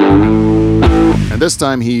 And this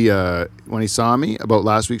time when he saw me about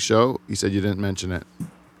last week's show, he said you didn't mention it.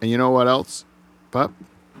 And you know what else, Pup?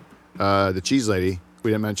 The cheese lady,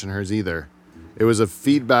 we didn't mention hers either. It was a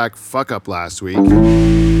feedback fuck up last week,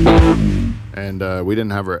 and we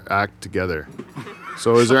didn't have her act together.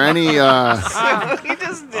 So is there any? We just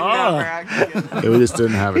didn't have our act together. We just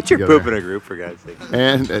didn't have it Get your together. poop in a group, for God's sake.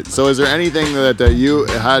 And so, is there anything that you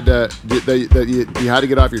had that you had to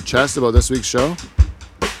get off your chest about this week's show?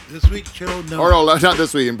 This week's show, no. Or no, not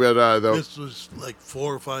this week, but though. This was like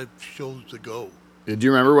 4 or 5 shows ago. Do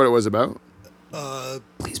you remember what it was about?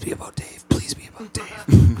 Please be about Dave. Please be about Dave.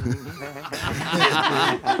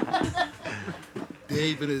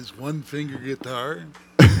 Dave and his one-finger guitar.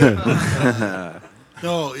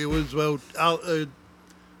 No, it was about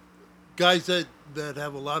guys that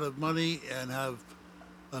have a lot of money and have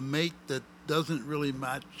a mate that doesn't really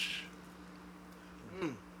match.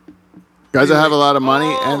 Guys that have a lot of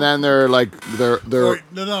money, and then they're like they're.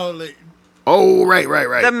 No, like, Oh, right.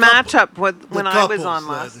 The matchup when I was couples on that-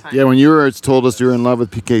 last time. Yeah, when you told us you were in love with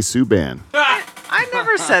PK Subban. I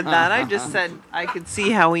never said that. I just said I could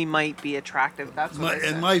see how he might be attractive. That's what I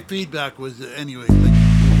said. and my feedback was anyway.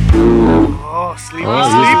 Oh, sleepy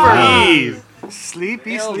sleeper.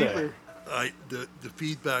 Sleepy sleeper. The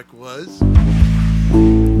feedback was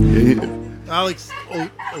Alex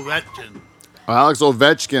Ovechkin. Alex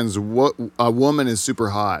Ovechkin's a woman is super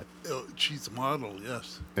hot. She's a model,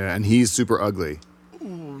 yes. Yeah, and he's super ugly.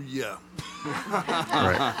 Oh, yeah.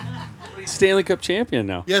 Right. He's Stanley Cup champion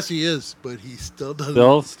now. Yes, he is, but he still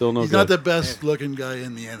doesn't. Still no He's good. not the best looking guy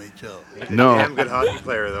in the NHL. No. Damn good hockey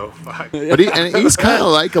player, though. Fuck. But he's kind of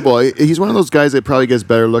likable. He's one of those guys that probably gets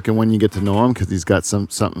better looking when you get to know him because he's got some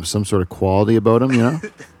sort of quality about him, you know?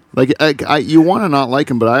 Like you want to not like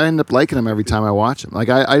him, but I end up liking him every time I watch him. Like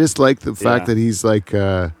I just like the fact that he's like. He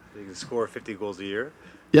can score 50 goals a year.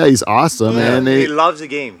 Yeah, he's awesome, and he loves the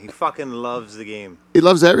game. He fucking loves the game. he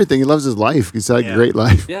loves everything. He loves his life. He's had a great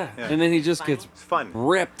life. Yeah, and then he just gets fun.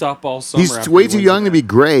 ripped up all summer. He's after way he too wins young it. to be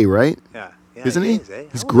gray, right? Yeah. Isn't he? is, eh?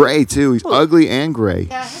 He's gray too. He's ugly and gray.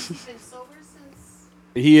 Yeah, has he been sober since?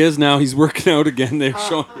 He is now. He's working out again. They're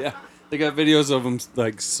showing. Yeah, they got videos of him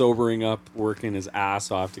like sobering up, working his ass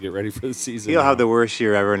off to get ready for the season. He'll have the worst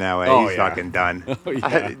year ever now. Eh? Oh, He's yeah. fucking done. Oh,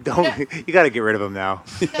 yeah. You got to get rid of him now.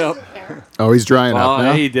 Oh, he's drying Well, up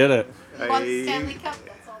now. he did it. Won the Stanley Cup.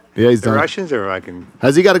 That's all. Yeah, he's The done. Russians are fucking.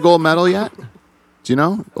 Has he got a gold medal yet? Do you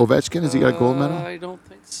know Ovechkin? Has he got a gold medal? I don't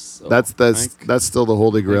think so. That's still the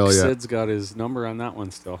holy grail. Yeah. Sid's got his number on that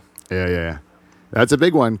one still. Yeah. That's a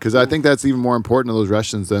big one because I think that's even more important to those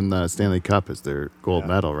Russians than the Stanley Cup is their gold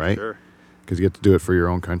medal, right? Sure. Because you get to do it for your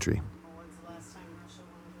own country. When's the last time Russia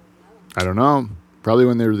won a gold medal? I don't know. Probably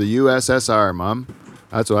when they were the USSR, Mom.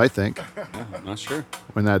 That's what I think. Yeah, I'm not sure.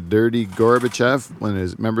 When that dirty Gorbachev,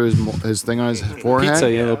 remember his thing on his forehead? Pizza,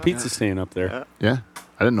 little pizza stain up there. Yeah.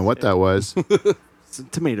 I didn't know what that was. Some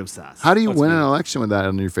tomato sauce. How do you That's win an me. election with that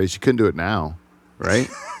on your face? You couldn't do it now, right?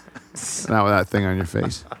 Not with that thing on your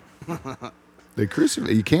face. They crucify.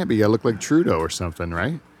 You can't be. You gotta look like Trudeau or something,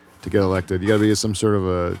 right? To get elected, you gotta be some sort of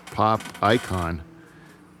a pop icon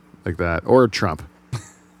like that, or Trump.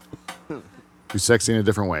 Who's sexy in a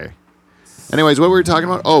different way. Anyways, what were we talking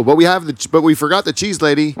about? Oh, but we forgot the cheese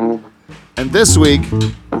lady, and this week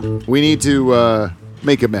we need to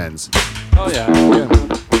make amends. Oh yeah.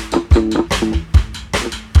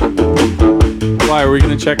 Why, are we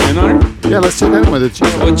going to check in on her? Yeah, let's check in with it.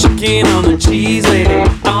 Put chicken on the cheese lady,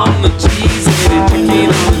 on the cheese lady,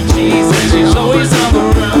 chicken on the cheese lady, she's always on the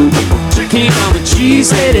run. Chicken on the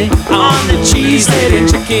cheese lady, on the cheese lady,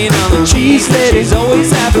 chicken on the cheese lady, she's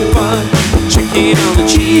always having fun. Chicken on the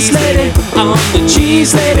cheese lady, on the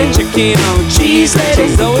cheese lady, chicken on the cheese lady,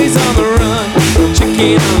 she's always on the run.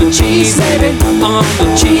 Chicken on the cheese lady, on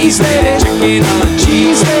the cheese lady, chicken on the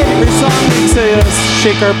cheese lady. Every song they say us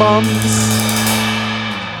shake our bums.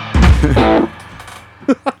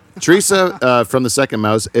 Teresa from the Second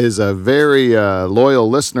Mouse is a very loyal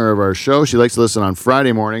listener of our show. She likes to listen on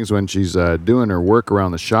Friday mornings when she's doing her work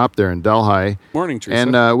around the shop there in Delhi. Morning,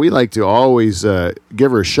 Teresa. And we like to always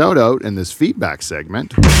give her a shout out in this feedback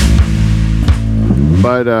segment.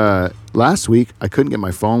 But last week I couldn't get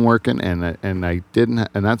my phone working, and I didn't,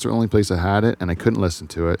 and that's the only place I had it, and I couldn't listen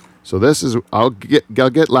to it. So this is I'll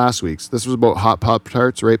get last week's. This was about hot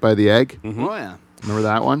Pop-Tarts right by the egg. Mm-hmm. Oh, yeah. Remember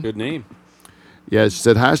that one? Good name. Yeah, she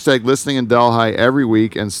said hashtag listening in Delhi every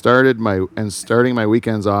week and starting my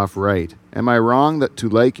weekends off right. Am I wrong to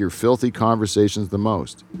like your filthy conversations the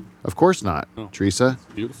most? Of course not, Teresa.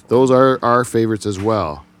 Beautiful. Those are our favorites as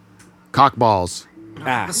well. Cockballs.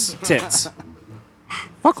 Ass. Tits.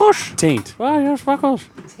 Fuckles. Taint. Oh, yes, fuckles.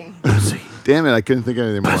 Damn it, I couldn't think of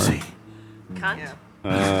anything more. Cunt.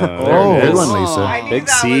 Good one, Lisa. I knew Big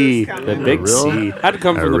that C. was The coming. big real- C. Had to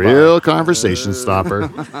come A from the real conversation stopper.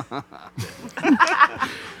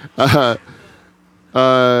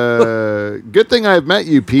 Good thing I've met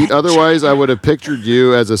you, Pete. Otherwise, I would have pictured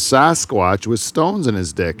you as a Sasquatch with stones in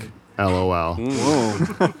his dick. LOL.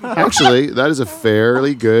 Actually, that is a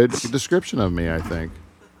fairly good description of me, I think.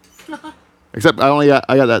 Except I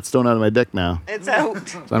got that stone out of my dick now. It's out.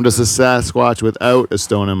 So I'm just a Sasquatch without a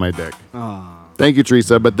stone in my dick. Thank you,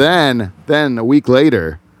 Teresa. But then a week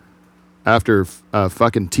later, after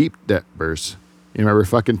fucking teat dippers, you remember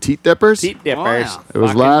fucking teat dippers? Teat dippers. Oh, It was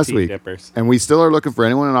Fucking last teat week. dippers. And we still are looking for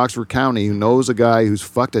anyone in Oxford County who knows a guy who's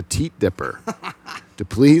fucked a teat dipper to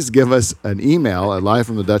please give us an email at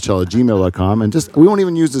livefromthedutchhall@gmail.com. And we won't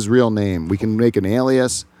even use his real name. We can make an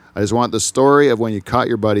alias. I just want the story of when you caught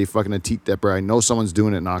your buddy fucking a teat dipper. I know someone's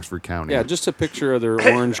doing it in Oxford County. Yeah, just a picture of their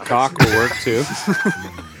orange cock will work too.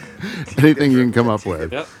 Anything you can come up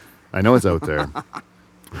with. Yep. I know it's out there.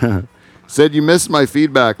 Said you missed my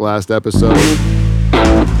feedback last episode.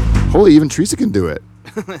 Holy, even Teresa can do it.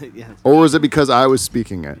 Yes. Or was it because I was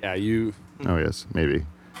speaking it? Yeah, you. Oh, yes, maybe.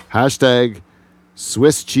 Hashtag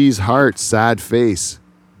Swiss cheese heart, sad face.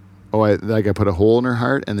 Oh, I put a hole in her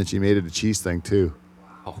heart, and then she made it a cheese thing, too.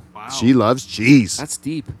 Wow. She loves cheese. That's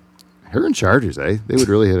deep. Her and Chargers, eh? They would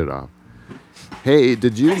really hit it off. Hey,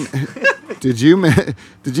 did you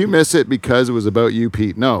miss it because it was about you,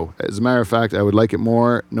 Pete? No. As a matter of fact, I would like it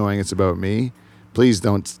more knowing it's about me. Please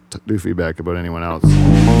don't do feedback about anyone else.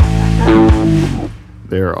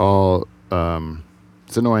 They're all.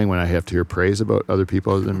 It's annoying when I have to hear praise about other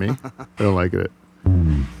people other than me. I don't like it.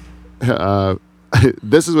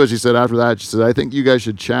 This is what she said after that. She said, "I think you guys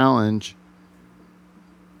should challenge.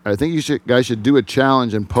 I think guys should do a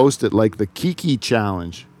challenge and post it like the Kiki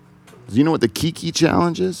challenge. Do you know what the Kiki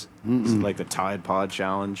challenge is? Like the Tide Pod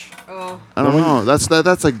challenge. Oh. I don't know. That's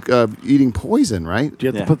like eating poison, right? Do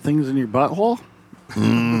you have to put things in your butthole?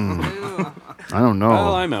 I don't know.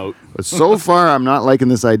 Well, I'm out. But so far, I'm not liking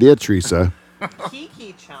this idea, Teresa.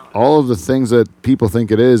 Kiki challenge. All of the things that people think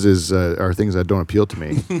it is are things that don't appeal to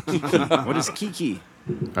me. What is Kiki?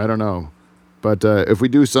 I don't know. But if we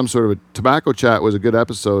do some sort of a tobacco chat was a good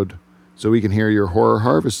episode so we can hear your horror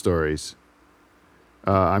harvest stories.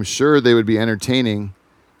 I'm sure they would be entertaining,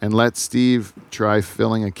 and let Steve try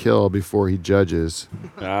filling a kill before he judges.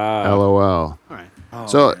 LOL. All right.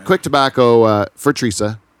 Quick tobacco for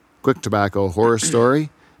Teresa. Quick tobacco horror story.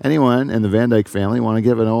 Anyone in the Van Dyke family want to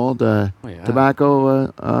give an old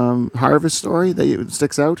tobacco harvest story that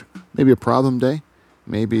sticks out? Maybe a problem day.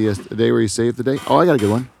 Maybe a day where you saved the day. Oh, I got a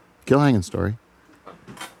good one. Kill hanging story.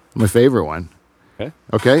 My favorite one.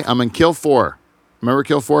 Okay. I'm in Kill 4. Remember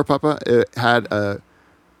Kill 4, Papa? It had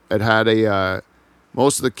a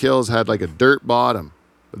most of the kills had like a dirt bottom,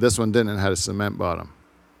 but this one didn't. It had a cement bottom.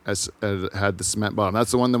 It had the cement bottom.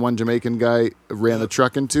 That's the one Jamaican guy ran the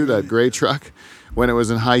truck into, that gray truck, when it was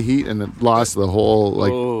in high heat and it lost the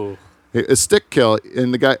whole a stick kill.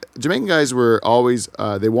 And Jamaican guys were always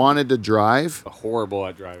they wanted to drive. Horrible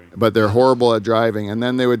at driving. But they're horrible at driving. And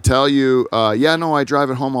then they would tell you, I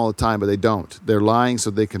drive at home all the time, but they don't. They're lying so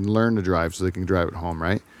they can learn to drive so they can drive at home,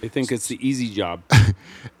 right? They think it's the easy job.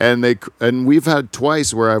 And we've had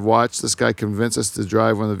twice where I've watched this guy convince us to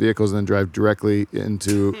drive one of the vehicles and then drive directly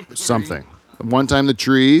into something. One time the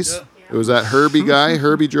trees. It was that Herbie guy.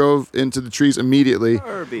 Herbie drove into the trees immediately.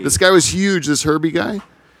 Herbie. This guy was huge, this Herbie guy.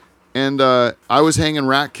 And I was hanging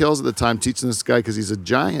rat kills at the time, teaching this guy because he's a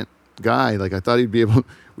giant guy. Like, we thought he'd be able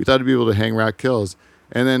to hang rat kills.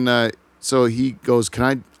 And then, so he goes,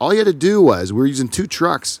 all he had to do was, we were using 2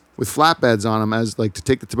 trucks with flatbeds on them as like to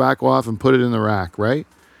take the tobacco off and put it in the rack, right?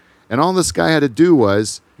 And all this guy had to do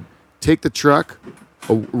was take the truck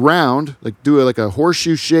around, like do like a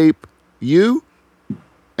horseshoe shape U,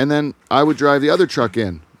 and then I would drive the other truck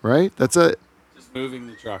in, right? That's it. Just moving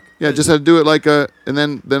the truck. Yeah, just had to do it like and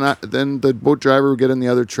then the boat driver would get in the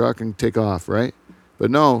other truck and take off, right?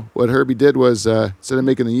 But no, what Herbie did was instead of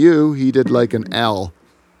making the U, he did like an L,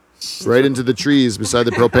 right into the trees beside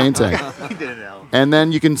the propane tank. He did an L. And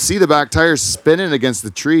then you can see the back tires spinning against the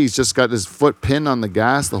trees. Just got his foot pinned on the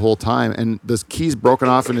gas the whole time, and the key's broken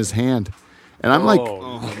off in his hand. And I'm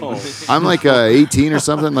I'm like 18 or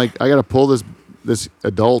something. Like I got to pull this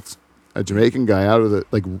adult, a Jamaican guy out of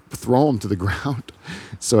like throw him to the ground,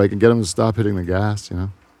 so I can get him to stop hitting the gas.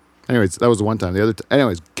 Anyways, that was the one time. The other,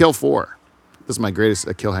 anyways, kill 4. This is my greatest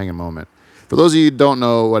kill hanging moment. For those of you who don't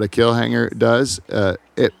know what a kill hanger does, the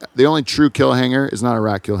only true kill hanger is not a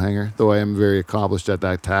rat kill hanger, though I am very accomplished at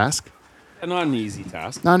that task. Not an easy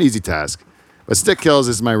task. Not an easy task. But stick kills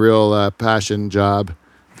is my real passion job,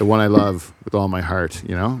 the one I love with all my heart,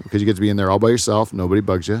 because you get to be in there all by yourself. Nobody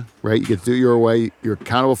bugs you, right? You get to do it your way. You're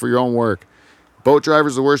accountable for your own work. Boat driver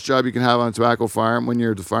is the worst job you can have on a tobacco farm when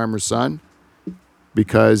you're the farmer's son,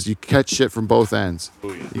 because you catch shit from both ends.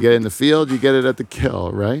 Oh, yeah. You get it in the field, you get it at the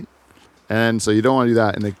kill, right? And so you don't want to do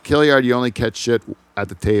that. In the kill yard, you only catch shit at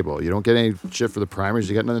the table. You don't get any shit for the primers.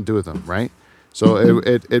 You got nothing to do with them, right? So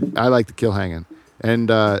I like the kill hanging. And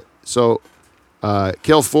so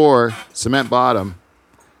kill 4, cement bottom,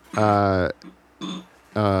 2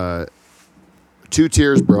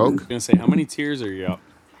 tiers broke. I was gonna say, how many tiers are you up?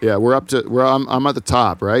 Yeah, I'm at the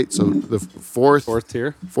top, right? So the fourth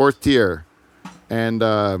tier, and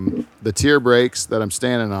the tier breaks that I'm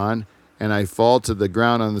standing on, and I fall to the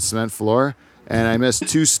ground on the cement floor, and I missed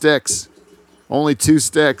 2 sticks, only 2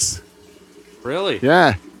 sticks. Really?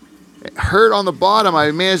 Yeah, it hurt on the bottom.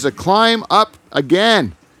 I managed to climb up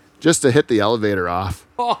again, just to hit the elevator off.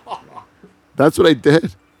 That's what I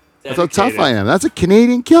did. That's how tough I am. That's a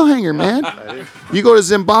Canadian kill hanger, man. You go to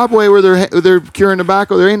Zimbabwe where they're curing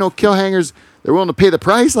tobacco, there ain't no kill hangers. They're willing to pay the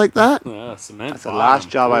price like that. Cement. That's the last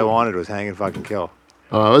job I wanted was hanging fucking kill.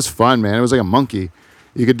 Oh, it was fun, man. It was like a monkey.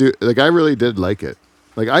 You could do, like, I really did like it.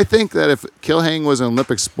 Like, I think that if kill hanging was an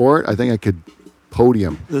Olympic sport, I think I could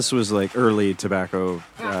podium. This was like early tobacco.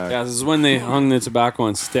 Yeah, this is when they hung the tobacco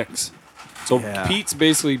on sticks. So Pete's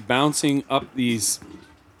basically bouncing up these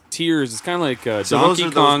tiers. It's kind of like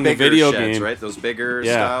Donkey Kong, the video sheds, game, right? Those bigger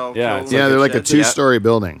yeah, style. yeah, Yeah, they're like a 2-story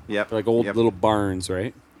building. Yep. They're like old little barns,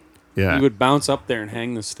 right? Yeah. You would bounce up there and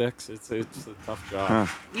hang the sticks. It's a tough job. Huh.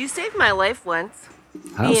 You saved my life once.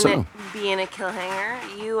 How so? Being a kill hanger.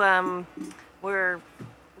 You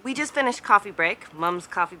we just finished coffee break, Mom's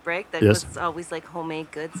coffee break. That Yes. was always like homemade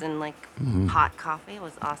goods and like Mhm. hot coffee. It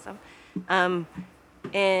was awesome.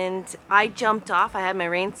 And I jumped off. I had my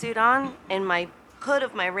rain suit on, and my hood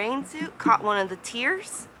of my rain suit caught one of the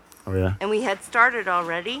tiers. Oh, yeah. And we had started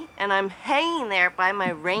already, and I'm hanging there by my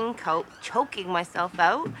raincoat, choking myself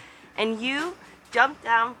out. And you jumped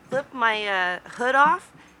down, flipped my hood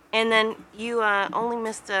off, and then you only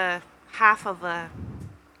missed half of a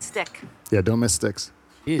stick. Yeah, don't miss sticks.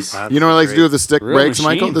 Jeez. You know what I like to do if the stick Real breaks,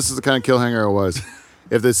 Michael? machine. This is the kind of kill hanger I was.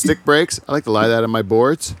 If the stick breaks, I like to lie that on my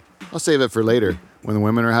boards. I'll save it for later. When the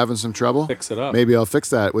women are having some trouble, Fix it up. maybe I'll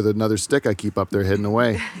fix that with another stick I keep up there hidden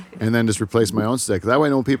away, and then just replace my own stick. That way,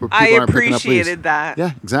 no people I aren't picking up leaves. appreciated that.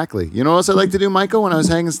 Yeah, exactly. You know what else I like to do, Michael? When I was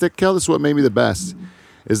hanging stick kill, this is what made me the best.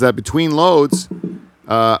 Is that between loads,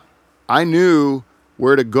 I knew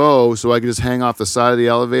where to go, so I could just hang off the side of the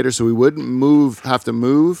elevator, so we wouldn't have to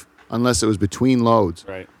move unless it was between loads.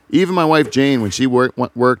 Right. Even my wife Jane, when she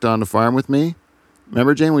worked on the farm with me,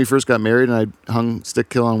 remember Jane when we first got married and I hung stick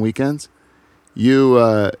kill on weekends? You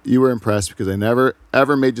were impressed because I never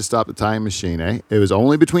ever made you stop the time machine, eh? It was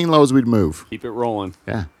only between loads we'd move. Keep it rolling.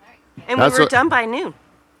 Yeah. And That's we were what- done by noon.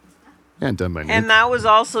 Yeah, done by noon. And that was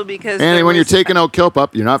also because. And there when you're was- taking out kill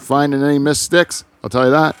pup, you're not finding any missed sticks. I'll tell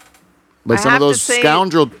you that. Like I some of have to those say-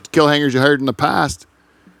 scoundrel kill hangers you heard in the past.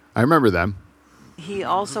 I remember them. He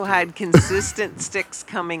also had consistent sticks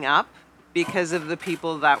coming up because of the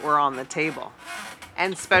people that were on the table.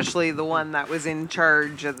 And especially the one that was in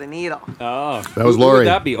charge of the needle. Oh, That was who Lori. would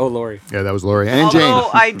that be? Oh, Lori. Yeah, that was Lori and Jane. Although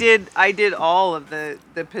I did all of the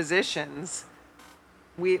positions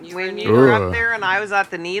When you were up there and I was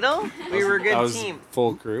at the needle, we were a That good was team.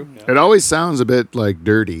 full crew. Yeah. It always sounds a bit like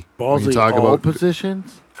dirty when you Ballsy talk all about.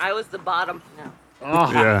 positions. I was the bottom. No.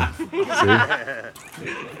 Yeah. See?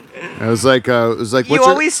 It was like You what's your-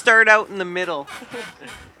 always start out in the middle.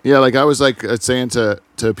 Yeah, like I was like saying to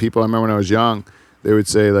people. I remember when I was young, they would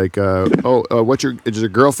say like, does your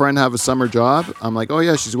girlfriend have a summer job? I'm like, oh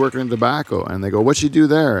yeah, she's working in tobacco. And they go, what's she do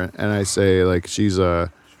there? And I say like, she's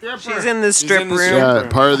She's in the strip room. yeah,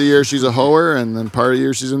 part of the year she's a hoer, and then part of the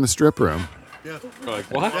year she's in the strip room. Yeah. We're like,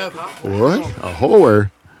 what? What? A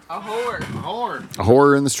hoer? A whore. A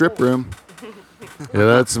whore in the strip room. Yeah,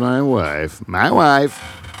 that's my wife. My wife.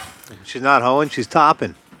 She's not hoeing, she's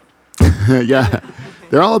topping. Yeah,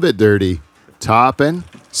 they're all a bit dirty. Topping,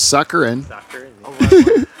 suckering.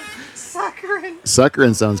 Suckering.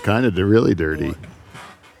 Suckering sounds kind of really dirty.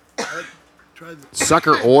 Try the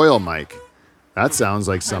Sucker oil, Mike. That sounds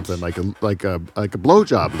like something like a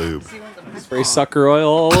blowjob lube. Spray sucker oil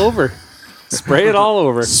all over. Spray it all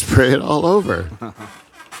over. Spray it all over.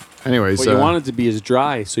 Anyways, What you want it to be is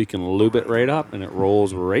dry, so you can lube it right up, and it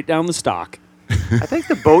rolls right down the stock. I think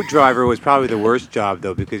the boat driver was probably the worst job,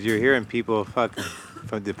 though, because you're hearing people fucking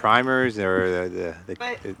from the primers or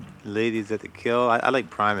the ladies at the kill. I like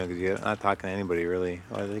priming because you're not talking to anybody, really.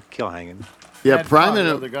 I like kill hanging. yeah, Had fun with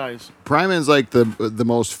priming. other guys. Priming's like the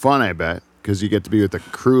most fun, I bet, because you get to be with a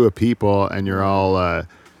crew of people and you're all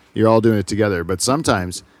doing it together. But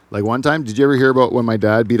sometimes, like one time, did you ever hear about when my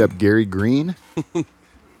dad beat up Gary Green?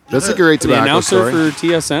 That's a great The tobacco announcer story. for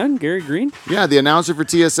TSN, Gary Green? Yeah, the announcer for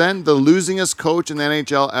TSN, the losingest coach in the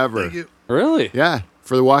NHL ever. Thank you. Really? Yeah,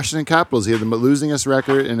 for the Washington Capitals, he had the losingest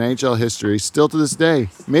record in NHL history, still to this day.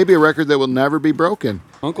 Maybe a record that will never be broken.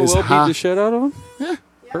 Uncle Is Will beat the shit out of him? Yeah.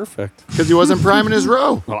 Perfect. Because he wasn't priming his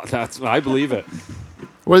row. Well, I believe it.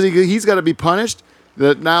 What is he? He's got to be punished.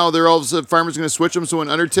 That now they're all of a sudden farmers going to switch him. So when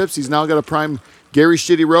under tips, he's now got to prime Gary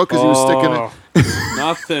shitty row because he was sticking it.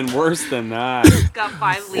 Nothing worse than that. Got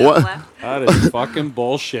 5 leaves What? left. That is fucking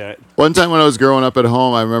bullshit. One time when I was growing up at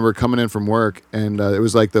home, I remember coming in from work, and it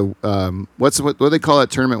was like the what do they call that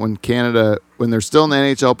tournament when Canada, when they're still in the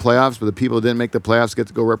NHL playoffs, but the people who didn't make the playoffs get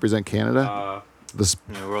to go represent Canada. The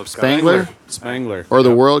World Cup. Spangler Spangler. or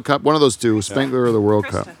the World Cup, one of those two, Spangler or the World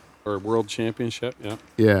Cup. Or World Championship, yeah.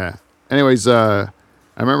 Yeah. Anyways, I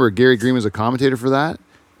remember Gary Green was a commentator for that,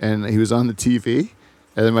 and he was on the TV.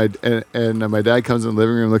 And then my dad comes in the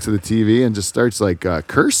living room, looks at the TV, and just starts like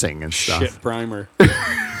cursing and stuff. Shit primer.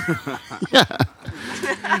 Yeah.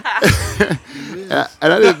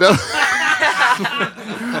 And I didn't know.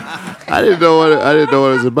 I didn't know what it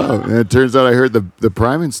was about. And it turns out I heard the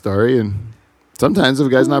priming story, and sometimes if a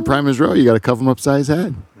guy's not priming his row, you got to cuff him upside his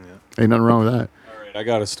head. Ain't nothing wrong with that. All right, I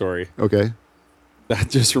got a story. Okay. That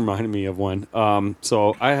just reminded me of one.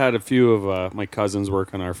 So I had a few of my cousins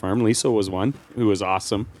work on our farm. Lisa was one who was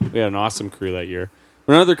awesome. We had an awesome crew that year.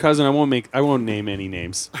 Another cousin, I won't name any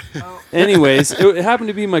names. Anyways, it happened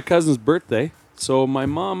to be my cousin's birthday, so my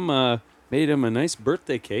mom made him a nice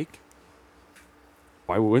birthday cake.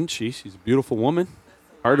 Why wouldn't she? She's a beautiful woman,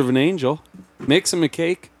 heart of an angel. Makes him a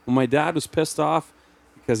cake. Well, my dad was pissed off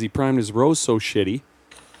because he primed his rows so shitty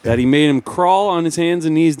that he made him crawl on his hands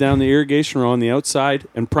and knees down the irrigation row on the outside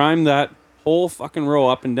and prime that whole fucking row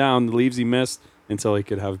up and down, the leaves he missed, until he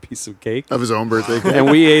could have a piece of cake. Of his own birthday cake. And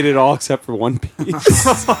we ate it all except for one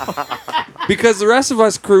piece. Because the rest of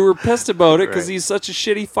us crew were pissed about it because he's such a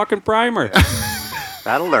shitty fucking primer.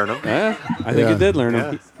 That'll learn him. Yeah, I think Yeah. it did learn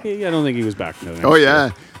him. I don't think he was back. Oh yeah,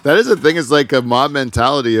 that is the thing. It's like a mob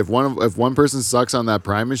mentality. If one person sucks on that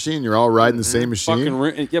prime machine, you're all riding the same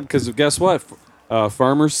machine. Yeah, because guess what?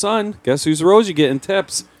 Farmer's son, guess whose rows you get in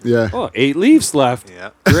tips? Yeah. Oh, 8 leaves left. Yeah.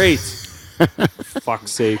 Great.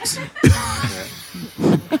 Fuck's sakes.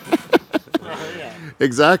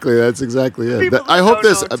 Exactly. That's exactly it. People I that hope don't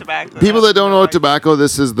this know tobacco people have that don't no know idea. tobacco,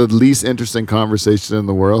 this is the least interesting conversation in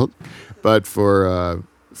the world. But for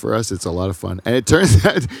us, it's a lot of fun, and it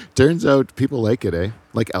turns out people like it, eh?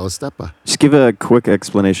 Like Alistepa. Just give a quick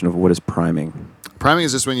explanation of what is priming. Priming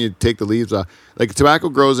is just when you take the leaves off. Like tobacco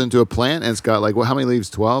grows into a plant, and it's got like how many leaves?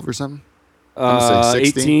 12 or something? I'm gonna say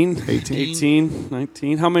 16? 18,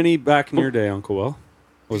 19. How many back in your day, Uncle Will?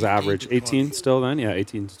 Was average 18 still then? Yeah,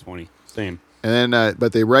 18 to 20. Same. And then,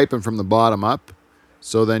 but they ripen from the bottom up,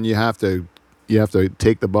 so then you have to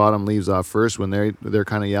take the bottom leaves off first when they're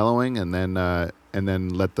kind of yellowing, and then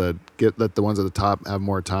let the ones at the top have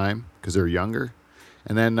more time because they're younger,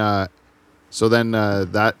 and then that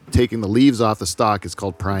taking the leaves off the stalk is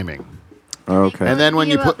called priming. Okay. And then when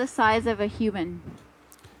you about put the size of a human,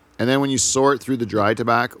 when you sort through the dry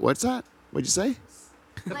tobacco, what's that? What'd you say?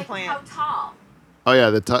 like plant. how tall? Oh yeah,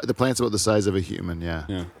 the plant's about the size of a human. Yeah.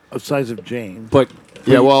 Yeah. The size of Jane. But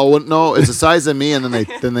Yeah. Well, no, it's the size of me, and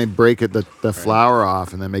then they break it the flower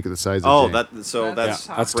off, and then make it the size of. Oh, Jane. that's Yeah,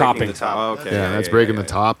 that's breaking topping. the top. Oh, okay. Yeah, that's breaking the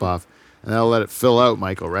top off, and that'll let it fill out,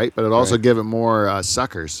 Michael. Right, but it also give it more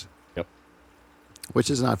suckers. Yep. Which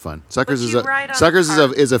is not fun. Suckers But is you a ride on suckers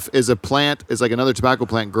a is a plant. It's like another tobacco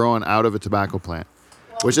plant growing out of a tobacco plant,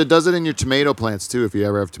 which it does it in your tomato plants too. If you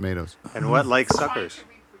ever have tomatoes. And what likes suckers? Trying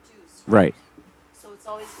to reproduce. Right. So it's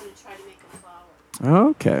always going to try to make a flower.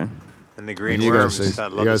 Okay. And the green And you gotta worms say,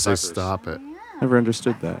 that you love gotta the say suckers. stop it, Never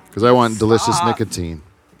understood that. because I want delicious nicotine,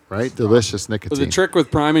 right? Delicious Well, nicotine. the trick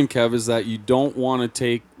with priming, Kev, is that you don't want to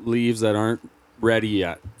take leaves that aren't ready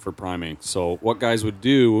yet for priming. So what guys would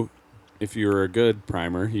do, if you were a good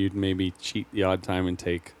primer, you'd maybe cheat the odd time and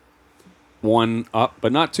take one up,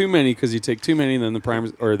 but not too many, because you take too many, and then the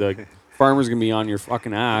primers or the farmer's gonna be on your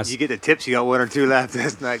fucking ass. You get the tips, you got 1 or 2 left.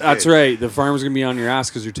 That's not That's good. right. The farmer's gonna be on your ass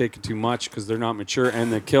because you're taking too much because they're not mature,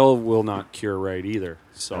 and the kill will not cure right either.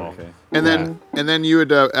 So, Okay. And then you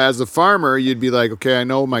would, as a farmer, you'd be like, okay, I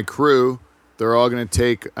know my crew, they're all going to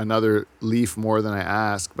take another leaf more than I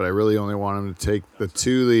ask, but I really only want them to take the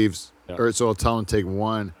 2 leaves, Yeah. or so I'll tell them to take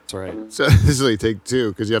 1. that's right. So usually take 2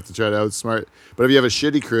 because you have to try to outsmart. But if you have a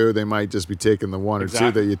shitty crew, they might just be taking the 1 or 2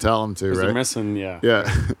 Exactly. that you tell them to, 'Cause they're right? missing, yeah.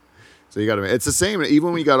 Yeah. So you got to. It's the same. Even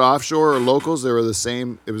when you got offshore or locals, they were the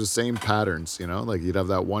same. It was the same patterns. You know, like you'd have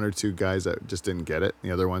that 1 or 2 guys that just didn't get it.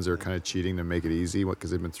 The other ones that were kind of cheating to make it easy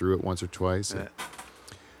because they've been through it once or twice. Yeah.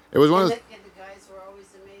 It was one of And the. the guys were always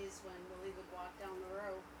amazed when Willie would walk down the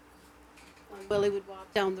row. When Willie would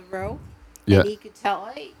walk down the row, Yeah. and he could tell,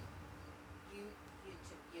 hey, you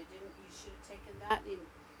should have taken that. And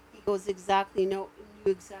he goes knew exactly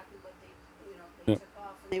what they Yep. took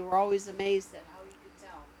off, and they were always amazed at how he could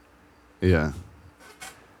tell. Yeah.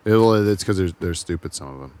 It's because they're stupid. Some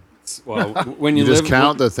of them. Well, when You you, just live,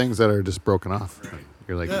 count the things that are just broken off.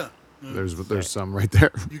 You're like, Yeah. there's some right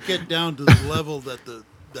there. You get down to the level that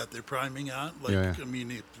they're priming at. Like, Yeah. I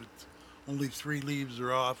mean, if it's only 3 leaves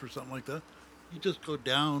are off or something like that, you just go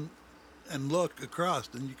down and look across,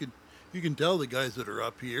 and you can tell the guys that are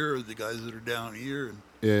up here or the guys that are down here, and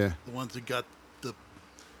Yeah. the ones that got the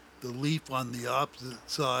leaf on the opposite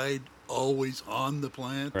side always on the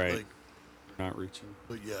plant. Right. Like, not reaching.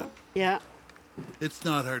 but yeah, Yeah. it's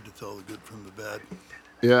not hard to tell the good from the bad.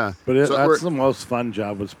 Yeah. But So we're- that's the most fun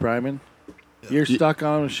job was priming. You're stuck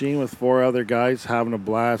on a machine with 4 other guys having a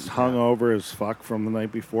blast, hungover as fuck from the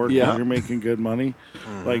night before. 'Cause Yeah. you're making good money.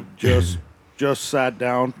 Like just sat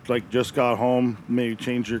down, like just got home, maybe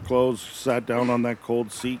changed your clothes, sat down on that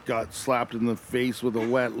cold seat, got slapped in the face with a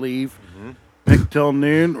wet leaf. Picked till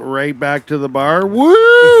noon, right back to the bar.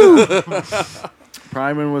 Woo!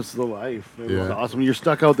 Priming was the life. It was Yeah. awesome. You're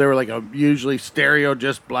stuck out there with like a usually stereo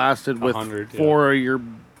just blasted with 100, 4 of your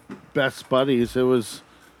best buddies. It was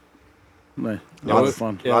a lot of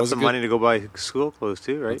fun. Yeah, it Lots was a of good- money to go buy school clothes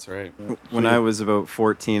too, right? That's right. When I was about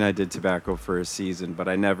 14, I did tobacco for a season, but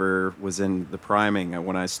I never was in the priming.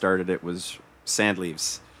 When I started, it was sand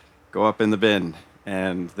leaves. Go up in the bin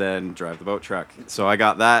and then drive the boat truck. So I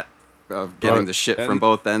got that of getting the shit from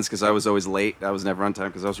both ends because I was always late. I was never on time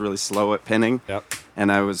because I was really slow at pinning. Yep.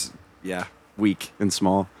 And I was, weak and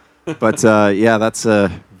small. But that's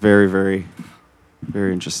very, very,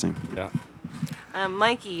 very interesting. Yeah.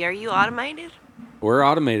 Mikey, are you automated? We're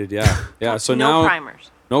automated, yeah. Yeah. So no now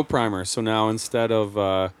primers. no primers. So now instead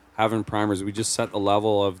of having primers, we just set the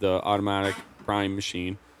level of the automatic prime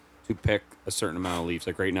machine to pick a certain amount of leaves.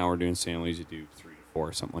 Like right now, we're doing sand leaves. You do 3 to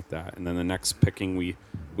 4, something like that. And then the next picking, we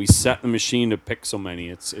set the machine to pick so many.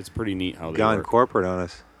 It's pretty neat how they Gone work. corporate on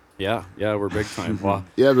us. Yeah, we're big time. Well,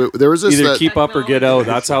 Yeah, but there was this. either keep up or get out.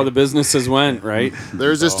 That's how the businesses went, right?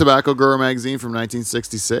 There's this Tobacco Grower magazine from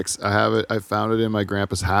 1966. I have it. I found it in my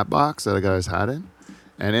grandpa's hat box that I got his hat in,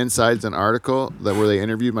 and inside's an article where they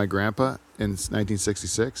interviewed my grandpa in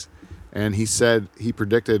 1966, and he said he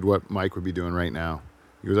predicted what Mike would be doing right now.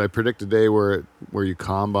 He goes, I predict a day where you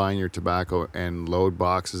combine your tobacco and load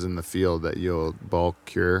boxes in the field that you'll bulk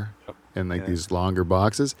cure in these longer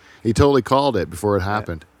boxes. He totally called it before it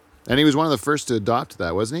happened, and he was one of the first to adopt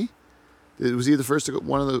that, wasn't he? Was he the first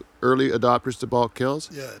one of the early adopters to bulk kills?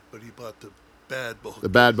 Yeah, but he bought the bad bulk. The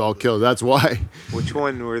bad bulk kills. That's why. Which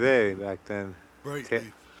one were they back then? Right. Ta-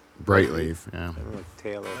 Brightleaf, yeah. I don't know,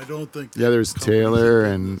 Taylor. I don't think. Yeah, there's Taylor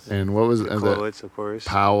and what was the Clowitz, of course.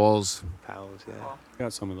 Powell's. Powell's, yeah.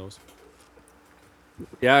 Got some of those.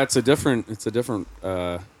 Yeah, it's a different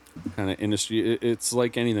kind of industry. It's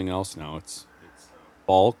like anything else now. It's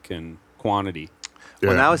bulk and quantity.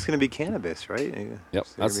 Well, now it's going to be cannabis, right? Yep, So they're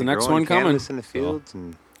that's gonna the be next growing one coming. cannabis in the So- fields,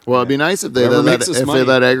 and Well, it'd be nice if they Whoever let, makes us if they money.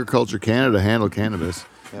 let Agriculture Canada handle cannabis.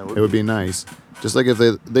 Yeah, It would be nice. Just like if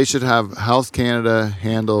they should have Health Canada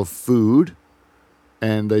handle food,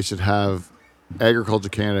 and they should have Agriculture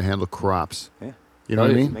Canada handle crops. Yeah. You know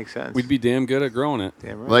what I mean? Makes sense. We'd be damn good at growing it.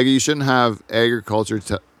 Damn right. Like you shouldn't have agriculture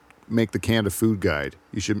to make the Canada food guide.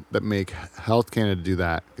 You should make Health Canada do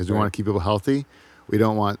that because we want to keep people healthy. We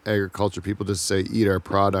don't want agriculture people just to say eat our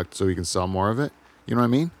product so we can sell more of it. You know what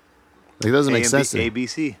I mean? Like it doesn't make sense.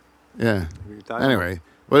 ABC. Yeah. You're talking Anyway,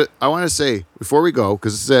 what I want to say before we go,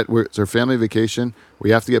 because it's our family vacation,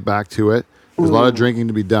 we have to get back to it. There's a lot of drinking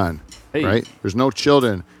to be done, Hey. right? There's no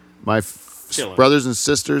children. My Chillin'. brothers and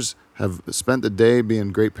sisters have spent the day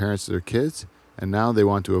being great parents to their kids, and now they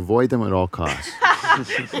want to avoid them at all costs.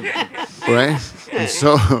 Right? And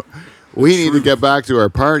so we need to get back to our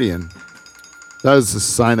partying. That is a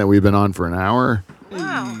sign that we've been on for an hour.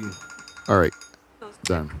 Wow. All right,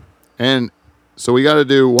 done. And so we got to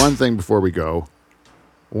do one thing before we go.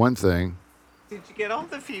 One thing. Did you get all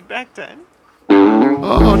the feedback done?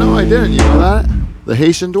 Oh, no, I didn't. You know that? The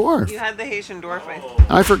Haitian dwarf. You had the Haitian dwarf.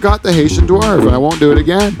 I forgot the Haitian dwarf, and I won't do it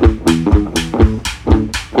again.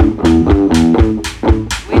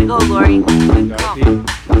 Way to go, Lori. Good call.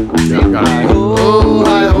 Oh,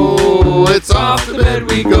 hi-ho, it's off to bed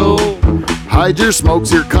we go. Hide your smokes,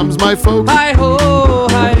 here comes my folks. Hi-ho,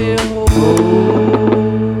 hi-ho.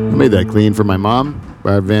 I made that clean for my mom,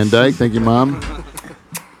 Barb Van Dyke. Thank you, Mom.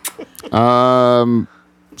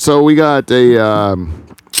 So we got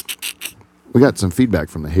some feedback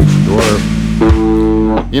from the Haitian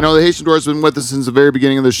Dwarf. You know, the Haitian Dwarf's been with us since the very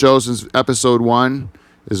beginning of the show, since episode 1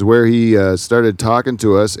 is where he started talking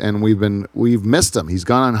to us, and we've missed him. He's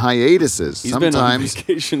gone on hiatuses. He's been on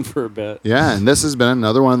vacation for a bit. Yeah, and this has been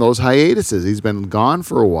another one of those hiatuses. He's been gone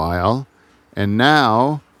for a while, and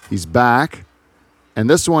now he's back. And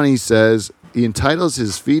this one, he says, he entitles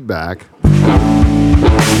his feedback,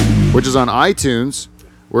 which is on iTunes,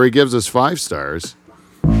 where he gives us 5 stars.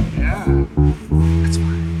 Yeah. That's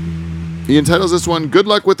fine. He entitles this one, "Good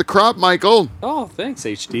luck with the crop, Michael." Oh, thanks,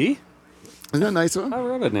 HD. Isn't that a nice one? I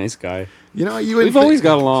wrote a nice guy. You know, We've always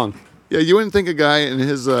got along. Yeah, you wouldn't think a guy in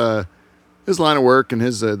his line of work and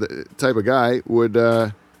his the type of guy would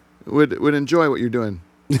enjoy what you're doing,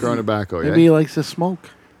 growing tobacco. Maybe he likes to smoke.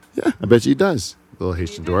 Yeah, I bet you he does. Little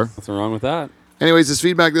Haitian dwarf. Nothing wrong with that. Anyways, his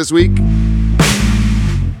feedback this week.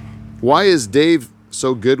 Why is Dave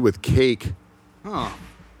so good with cake? Oh.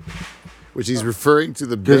 Which he's referring to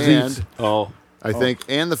the 'Cause band. Oh. I think,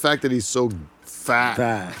 and the fact that he's so fat.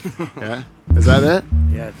 Fat. Yeah, is that it?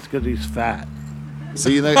 Yeah, it's because he's fat.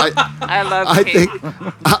 See, like, I love I cake.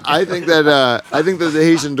 I think that the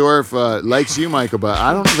Haitian dwarf likes you, Michael, but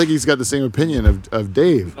I don't think he's got the same opinion of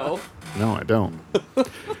Dave. No, I don't.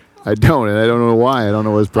 I don't, and I don't know why. I don't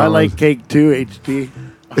know what his I problem like is. cake too, HD.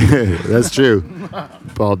 That's true.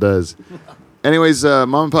 Paul does. Anyways,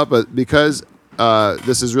 Mom and Papa, because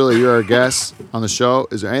this is really, you're our guest on the show,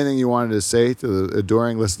 is there anything you wanted to say to the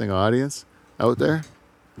adoring listening audience out there?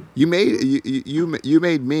 You made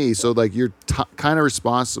me, so like you're kind of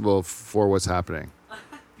responsible for what's happening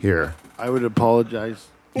here. I would apologize.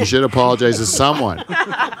 You should apologize to someone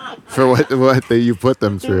for what you put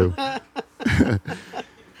them through.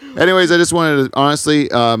 Anyways, I just wanted to, honestly,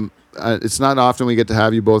 it's not often we get to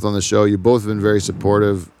have you both on the show. You both have been very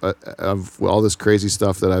supportive of all this crazy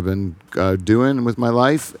stuff that I've been doing with my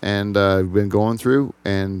life and I've been going through.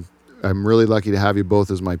 And I'm really lucky to have you both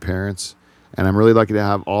as my parents. And I'm really lucky to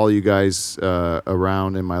have all you guys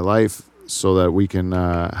around in my life so that we can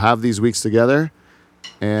have these weeks together.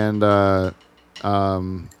 And I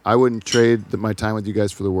wouldn't trade my time with you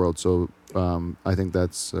guys for the world. So I think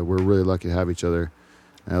that's we're really lucky to have each other.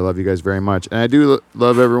 And I love you guys very much. And I do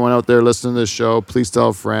love everyone out there listening to this show. Please tell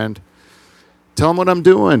a friend. Tell them what I'm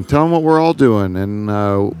doing. Tell them what we're all doing, and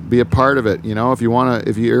be a part of it. You know, if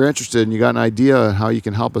you're interested and you got an idea how you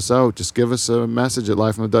can help us out, just give us a message at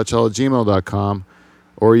livefromthedutchhall@gmail.com,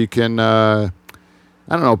 or you can, I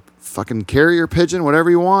don't know, fucking carrier pigeon,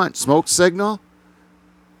 whatever you want. Smoke signal,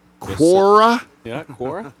 Quora. Yeah,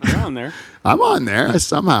 Quora. You're on there. I'm on there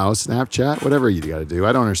somehow. Snapchat, whatever you got to do.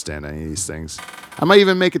 I don't understand any of these things. I might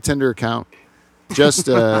even make a Tinder account just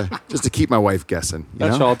to keep my wife guessing.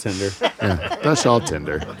 That's all Tinder. Yeah, that's all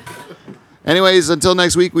Tinder. Anyways, until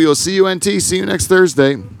next week, we will see you, NT. See you next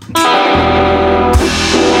Thursday.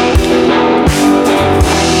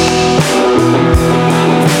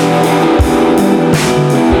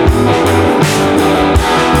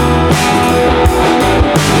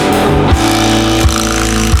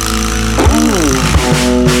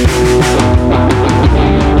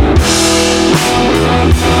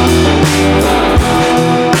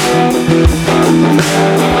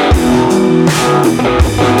 Hi-ho.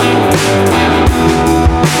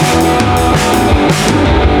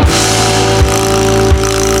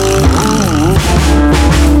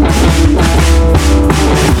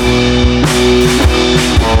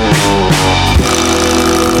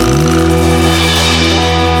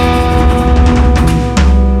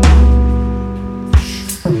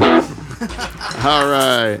 All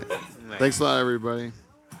right. Thanks a lot, everybody.